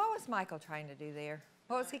 what was Michael trying to do there?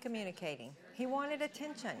 What was he communicating? He wanted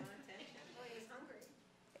attention.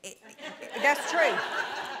 That's true.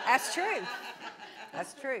 That's true.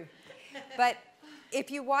 That's true. But if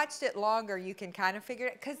you watched it longer, you can kind of figure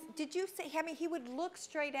it. Because did you see? I mean, he would look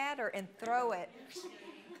straight at her and throw it,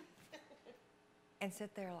 and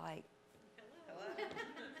sit there like.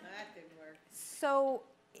 That didn't work. So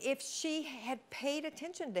if she had paid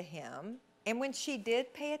attention to him, and when she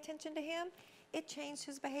did pay attention to him, it changed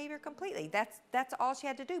his behavior completely. That's all she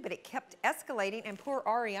had to do. But it kept escalating, and poor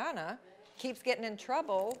Ariana keeps getting in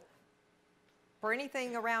trouble for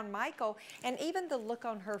anything around Michael. And even the look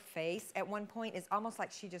on her face at one point is almost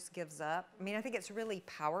like she just gives up. I mean, I think it's really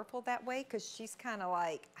powerful that way, because she's kind of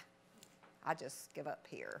like, I just give up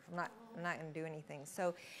here. I'm not going to do anything.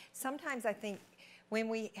 So sometimes I think when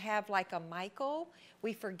we have like a Michael,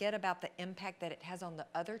 we forget about the impact that it has on the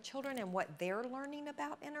other children and what they're learning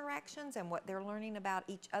about interactions and what they're learning about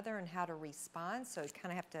each other and how to respond. So you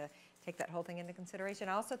kind of have to take that whole thing into consideration.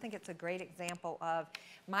 I also think it's a great example of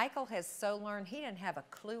Michael has so learned, he didn't have a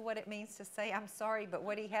clue what it means to say I'm sorry, but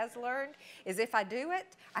what he has learned is if I do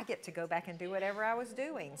it, I get to go back and do whatever I was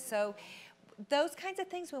doing. So those kinds of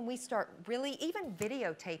things, when we start really even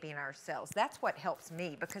videotaping ourselves, that's what helps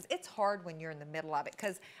me, because it's hard when you're in the middle of it.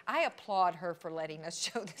 Because I applaud her for letting us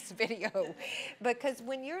show this video, because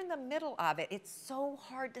when you're in the middle of it, it's so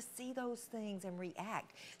hard to see those things and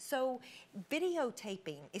react. So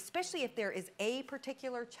videotaping, especially if there is a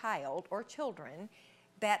particular child or children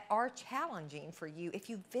that are challenging for you,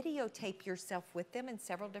 if you videotape yourself with them in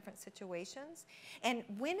several different situations. And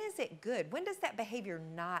when is it good? When does that behavior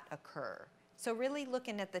not occur? So really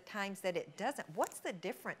looking at the times that it doesn't. What's the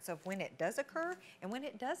difference of when it does occur and when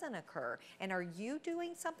it doesn't occur? And are you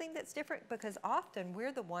doing something that's different? Because often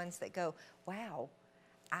we're the ones that go, wow,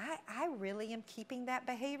 I really am keeping that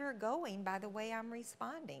behavior going by the way I'm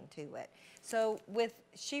responding to it. So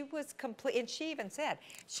she was complete, and she even said,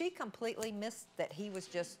 she completely missed that he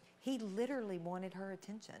literally wanted her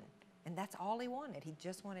attention. And that's all he wanted. He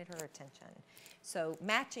just wanted her attention. So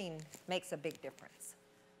matching makes a big difference.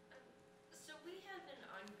 So we have an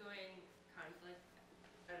ongoing conflict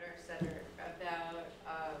at our center about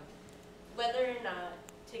whether or not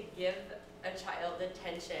to give a child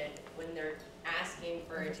attention when they're asking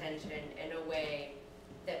for attention in a way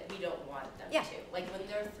that we don't want them to. Like when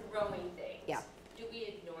they're throwing things. Yeah. Do we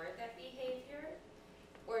ignore that behavior,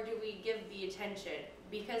 or do we give the attention?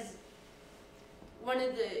 Because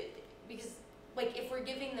like if we're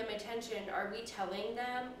giving them attention, are we telling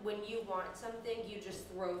them when you want something, you just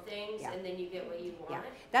throw things and then you get what you want? Yeah.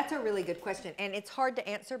 That's a really good question. And it's hard to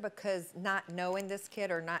answer because not knowing this kid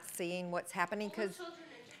or not seeing what's happening. Because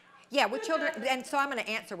with children, and so I'm going to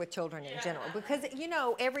answer with children in general, because, you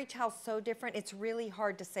know, every child's so different. It's really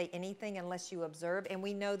hard to say anything unless you observe, and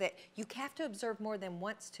we know that you have to observe more than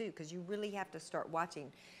once, too, because you really have to start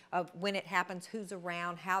watching when it happens, who's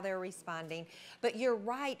around, how they're responding. But you're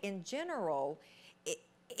right, in general,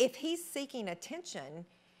 if he's seeking attention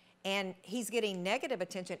and he's getting negative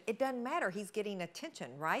attention, it doesn't matter. He's getting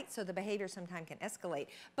attention, right? So the behavior sometimes can escalate.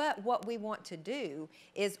 But what we want to do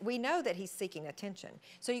is, we know that he's seeking attention.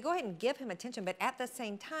 So you go ahead and give him attention, but at the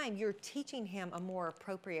same time, you're teaching him a more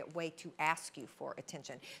appropriate way to ask you for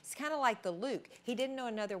attention. It's kind of like the Luke. He didn't know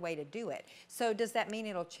another way to do it. So does that mean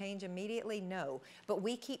it'll change immediately? No. But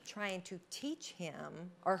we keep trying to teach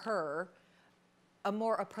him or her a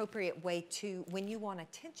more appropriate way to, when you want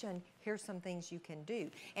attention, here's some things you can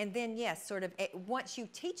do. And then, yes, sort of, once you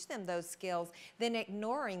teach them those skills, then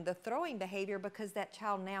ignoring the throwing behavior, because that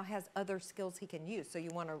child now has other skills he can use. So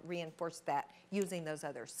you want to reinforce that using those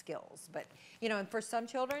other skills. But, you know, and for some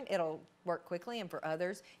children, it'll work quickly, and for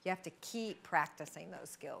others, you have to keep practicing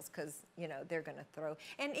those skills, because, you know, they're going to throw.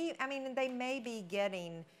 And, I mean, they may be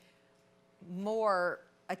getting more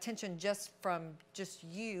attention just from just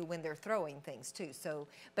you when they're throwing things too. So,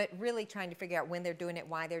 but really trying to figure out when they're doing it,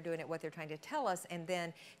 why they're doing it, what they're trying to tell us, and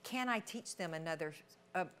then can I teach them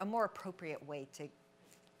a more appropriate way to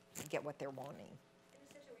get what they're wanting. In a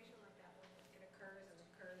situation like that, when it occurs and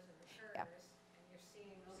occurs and occurs, and you're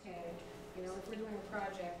seeing, okay, you know, if we're doing a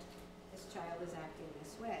project, this child is acting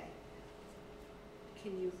this way.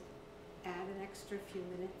 Can you add an extra few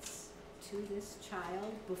minutes to this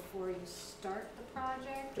child before you start the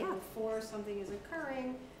project, or before something is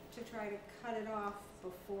occurring, to try to cut it off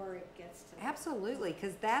before it gets to that. Absolutely,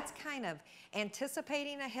 because that's kind of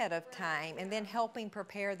anticipating ahead of time and then helping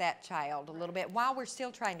prepare that child a little bit while we're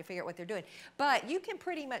still trying to figure out what they're doing. But you can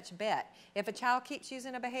pretty much bet if a child keeps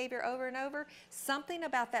using a behavior over and over, something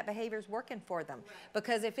about that behavior is working for them.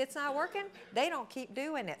 Because if it's not working, they don't keep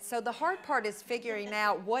doing it. So the hard part is figuring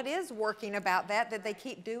out what is working about that they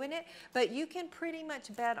keep doing it. But you can pretty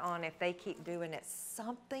much bet on if they keep doing it,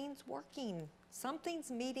 something's working. Something's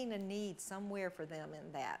meeting a need somewhere for them in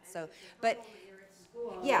that. So, but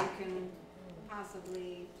yeah, you can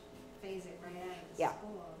possibly phase it right out of the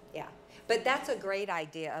school. Yeah. But that's a great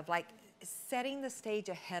idea of like setting the stage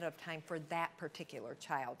ahead of time for that particular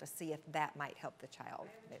child to see if that might help the child.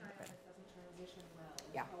 It doesn't transition well.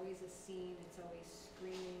 Yeah. It's always a scene. It's always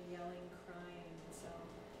screaming, yelling, crying. So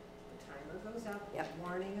the timer goes up. Yep.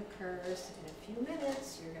 Warning occurs. In a few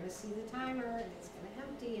minutes, you're going to see the timer, and it's going to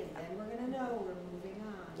empty, and then we're going to know we're moving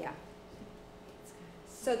on. Yeah.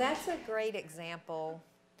 So that's a great example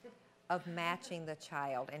of matching the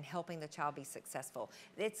child and helping the child be successful.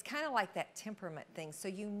 It's kind of like that temperament thing. So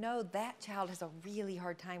you know that child has a really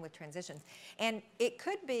hard time with transitions. And it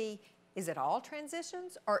could be, is it all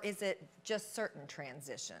transitions or is it just certain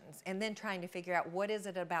transitions? And then trying to figure out what is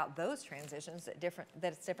it about those transitions that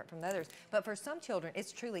it's different from the others. But for some children,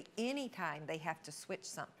 it's truly any time they have to switch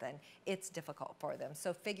something, it's difficult for them.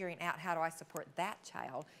 So figuring out how do I support that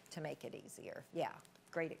child to make it easier. Yeah,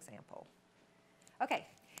 great example. Okay,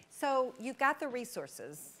 so you've got the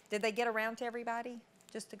resources. Did they get around to everybody?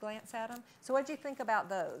 Just to glance at them? So what did you think about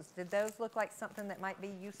those? Did those look like something that might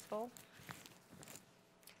be useful?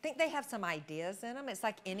 I think they have some ideas in them. It's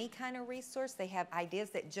like any kind of resource. They have ideas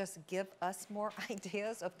that just give us more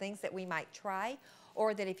ideas of things that we might try,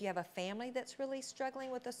 or that if you have a family that's really struggling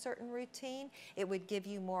with a certain routine, it would give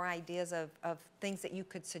you more ideas of things that you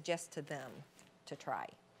could suggest to them to try.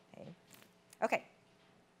 Okay.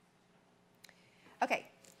 Okay.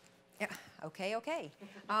 Yeah. Okay.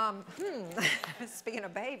 Speaking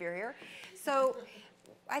of behavior here. So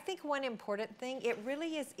I think one important thing, it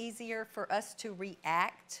really is easier for us to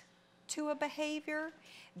react to a behavior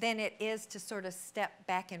than it is to sort of step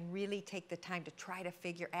back and really take the time to try to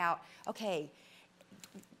figure out, okay,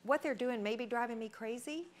 what they're doing may be driving me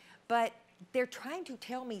crazy, but they're trying to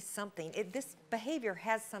tell me something. This behavior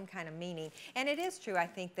has some kind of meaning. And it is true, I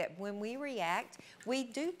think, that when we react, we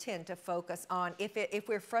do tend to focus on if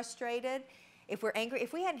we're frustrated, if we're angry,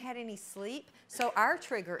 if we hadn't had any sleep, so our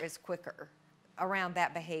trigger is quicker around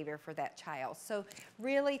that behavior for that child. So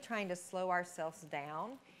really trying to slow ourselves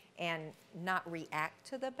down and not react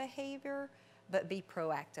to the behavior, but be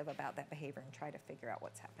proactive about that behavior and try to figure out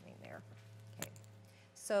what's happening there. Okay.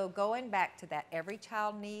 So going back to that, every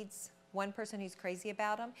child needs one person who's crazy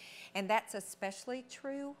about them, and that's especially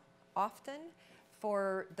true often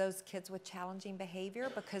for those kids with challenging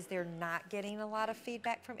behavior because they're not getting a lot of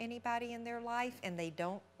feedback from anybody in their life and they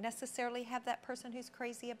don't necessarily have that person who's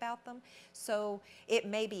crazy about them. So it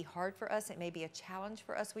may be hard for us, it may be a challenge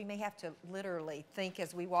for us. We may have to literally think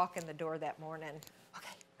as we walk in the door that morning,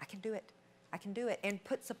 okay, I can do it, and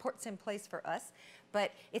put supports in place for us.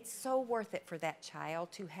 But it's so worth it for that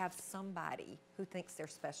child to have somebody who thinks they're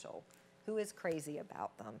special, who is crazy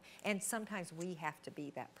about them. And sometimes we have to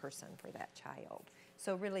be that person for that child.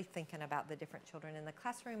 So really thinking about the different children in the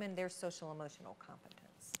classroom and their social emotional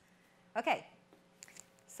competence. Okay,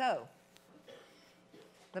 so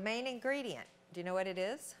the main ingredient, do you know what it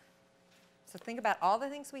is? So think about all the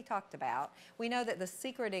things we talked about. We know that the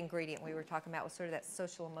secret ingredient we were talking about was sort of that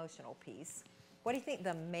social emotional piece. What do you think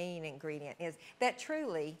the main ingredient is? That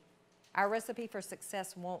truly, our recipe for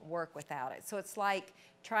success won't work without it. So it's like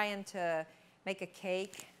trying to make a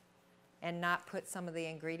cake and not put some of the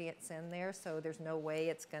ingredients in there, so there's no way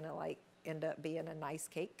it's gonna like end up being a nice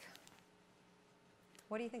cake.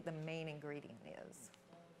 What do you think the main ingredient is?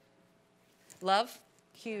 Love?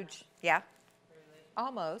 Huge. Yeah?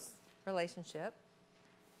 Almost. Relationship.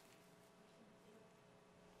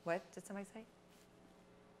 What did somebody say? I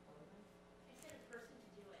said a person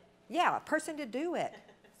to do it. Yeah, a person to do it.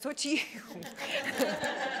 So it's you.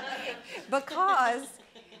 Because,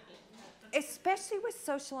 especially with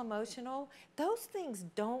social emotional, those things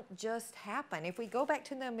don't just happen. If we go back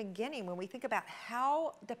to the beginning, when we think about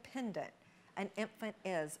how dependent an infant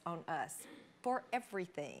is on us for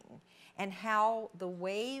everything, and how the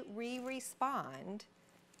way we respond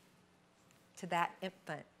to that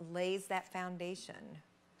infant lays that foundation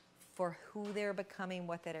for who they're becoming,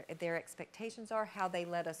 what their expectations are, how they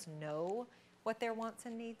let us know what their wants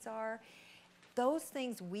and needs are. Those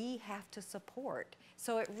things we have to support.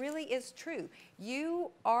 So it really is true.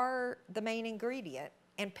 You are the main ingredient,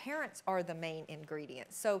 and parents are the main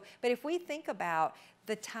ingredient. So, but if we think about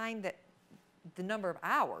the time that, the number of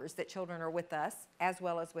hours that children are with us, as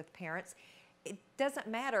well as with parents, it doesn't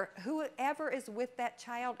matter. Whoever is with that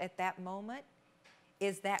child at that moment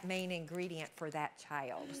is that main ingredient for that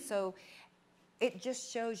child. So it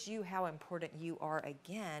just shows you how important you are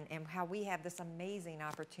again, and how we have this amazing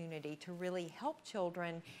opportunity to really help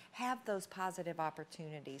children have those positive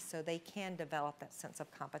opportunities so they can develop that sense of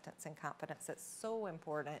competence and confidence that's so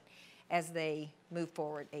important as they move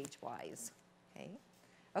forward age-wise. Okay?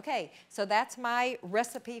 Okay, so that's my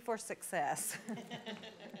recipe for success.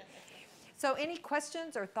 So any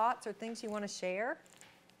questions or thoughts or things you want to share?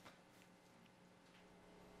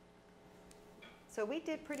 So we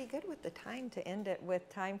did pretty good with the time to end it with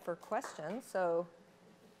time for questions. So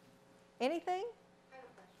anything? I have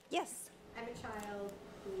a question. Yes. I'm a child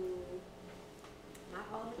who, not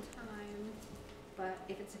all the time, but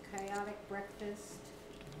if it's a chaotic breakfast,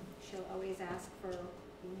 she'll always ask for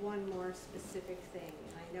one more specific thing.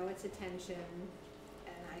 And I know it's attention,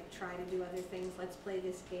 and I try to do other things. Let's play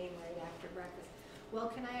this game right after breakfast. Well,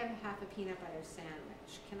 can I have half a peanut butter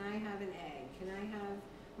sandwich? Can I have an egg? Can I have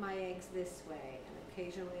my eggs this way? And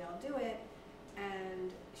occasionally I'll do it,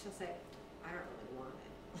 and she'll say, I don't really want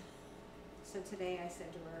it. So today I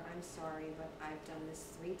said to her, I'm sorry, but I've done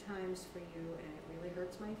this 3 times for you, and it really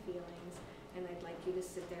hurts my feelings, and I'd like you to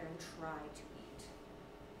sit there and try to eat.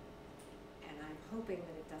 And I'm hoping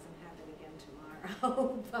that it doesn't happen again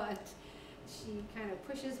tomorrow, but she kind of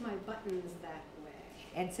pushes my buttons that way.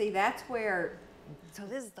 And see, that's where, so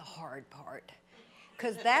this is the hard part,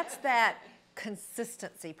 because that's that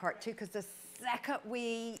consistency part too, because the second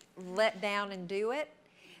we let down and do it,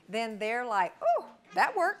 then they're like, oh,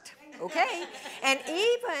 that worked, okay. And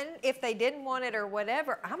even if they didn't want it or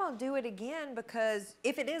whatever, I'm gonna do it again, because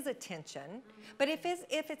if it is attention, but if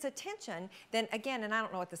it's attention, then again, and I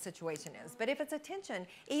don't know what the situation is, but if it's attention,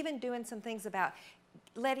 even doing some things about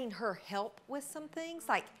letting her help with some things,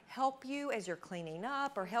 like help you as you're cleaning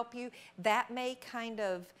up, or help you, that may kind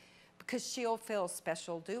of, because she'll feel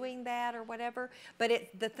special doing that or whatever. But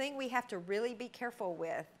the thing we have to really be careful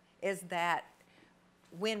with is that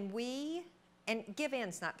when we, and give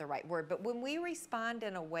in's not the right word, but when we respond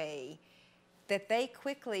in a way that they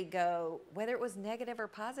quickly go, whether it was negative or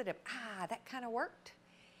positive, that kind of worked,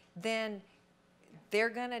 then they're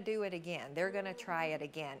going to do it again. They're going to try it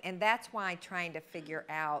again. And that's why trying to figure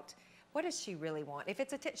out, what does she really want? If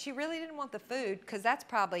it's she really didn't want the food, because that's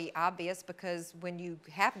probably obvious, because when you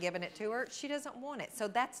have given it to her, she doesn't want it. So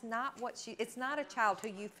that's not what it's not a child who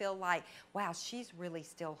you feel like, wow, she's really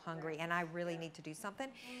still hungry and I really need to do something.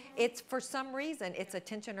 It's for some reason, it's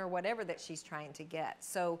attention or whatever that she's trying to get.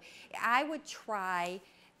 So I would try,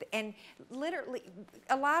 and literally,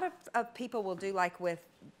 a lot of people will do like with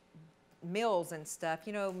meals and stuff,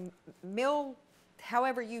 you know,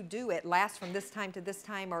 however you do it lasts from this time to this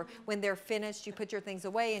time, or when they're finished, you put your things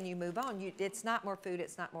away and you move on. It's not more food,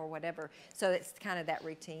 it's not more whatever. So it's kind of that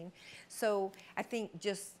routine. So I think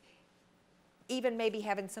just even maybe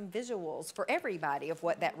having some visuals for everybody of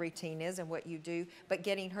what that routine is and what you do, but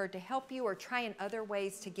getting her to help you, or trying other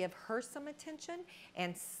ways to give her some attention,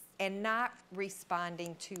 and not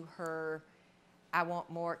responding to her, I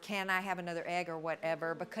want more, can I have another egg or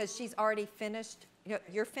whatever, because she's already finished. You know,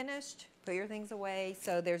 you're finished, put your things away.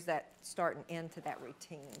 So there's that start and end to that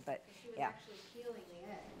routine. But she was yeah. actually peeling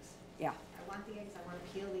the eggs. Yeah. I want the eggs, I want to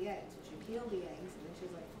peel the eggs. So she peeled the eggs, and then she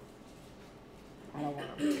was like, I don't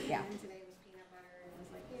want them. Yeah. And then today was peanut butter, and I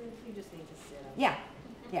was like, you just need to sit up. Yeah.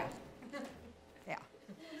 Yeah. Yeah.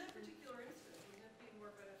 In that particular instance, would it be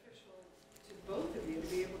more beneficial to both of you to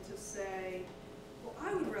be able to say, well,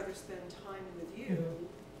 I would rather spend time with you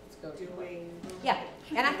doing. Yeah.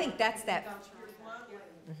 And I think that's that. That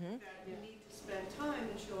you need to spend time,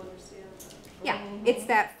 and she'll understand that. Yeah. It's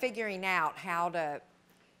that figuring out how to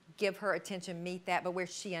give her attention, meet that, but where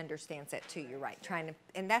she understands that too. You're right.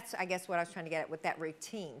 And that's, I guess, what I was trying to get at with that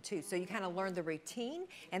routine too. So you kind of learn the routine,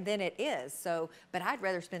 and then it is. So, but I'd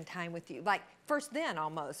rather spend time with you. Like first then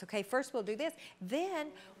almost. Okay, first we'll do this. Then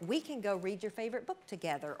we can go read your favorite book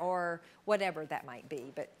together, or whatever that might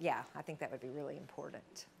be. But yeah, I think that would be really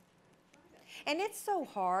important. And it's so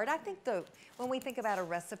hard. I think when we think about a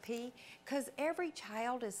recipe, because every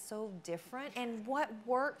child is so different, and what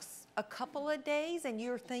works a couple of days and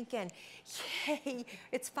you're thinking, yay,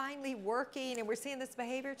 it's finally working and we're seeing this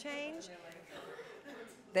behavior change.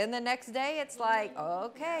 Then the next day it's like,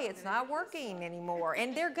 okay, it's not working anymore.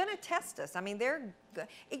 And they're gonna test us. I mean,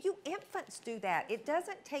 infants do that. It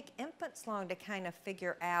doesn't take infants long to kind of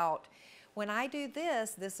figure out, when I do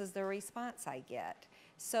this, this is the response I get.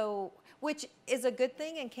 So, which is a good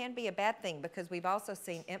thing and can be a bad thing, because we've also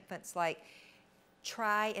seen infants like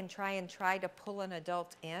try and try and try to pull an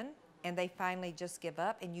adult in, and they finally just give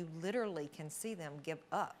up, and you literally can see them give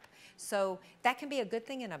up. So that can be a good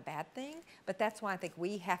thing and a bad thing, but that's why I think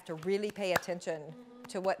we have to really pay attention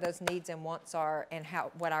to what those needs and wants are and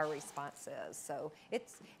what our response is. So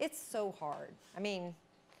it's so hard. I mean,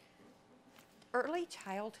 early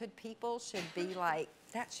childhood people should be like,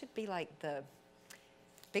 that should be like the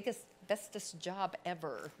biggest, bestest job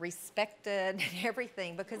ever, respected and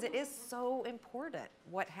everything, because it is so important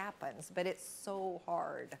what happens, but it's so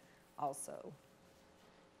hard also.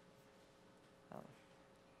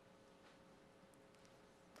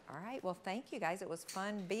 All right, well, thank you guys. It was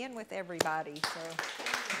fun being with everybody.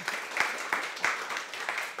 So.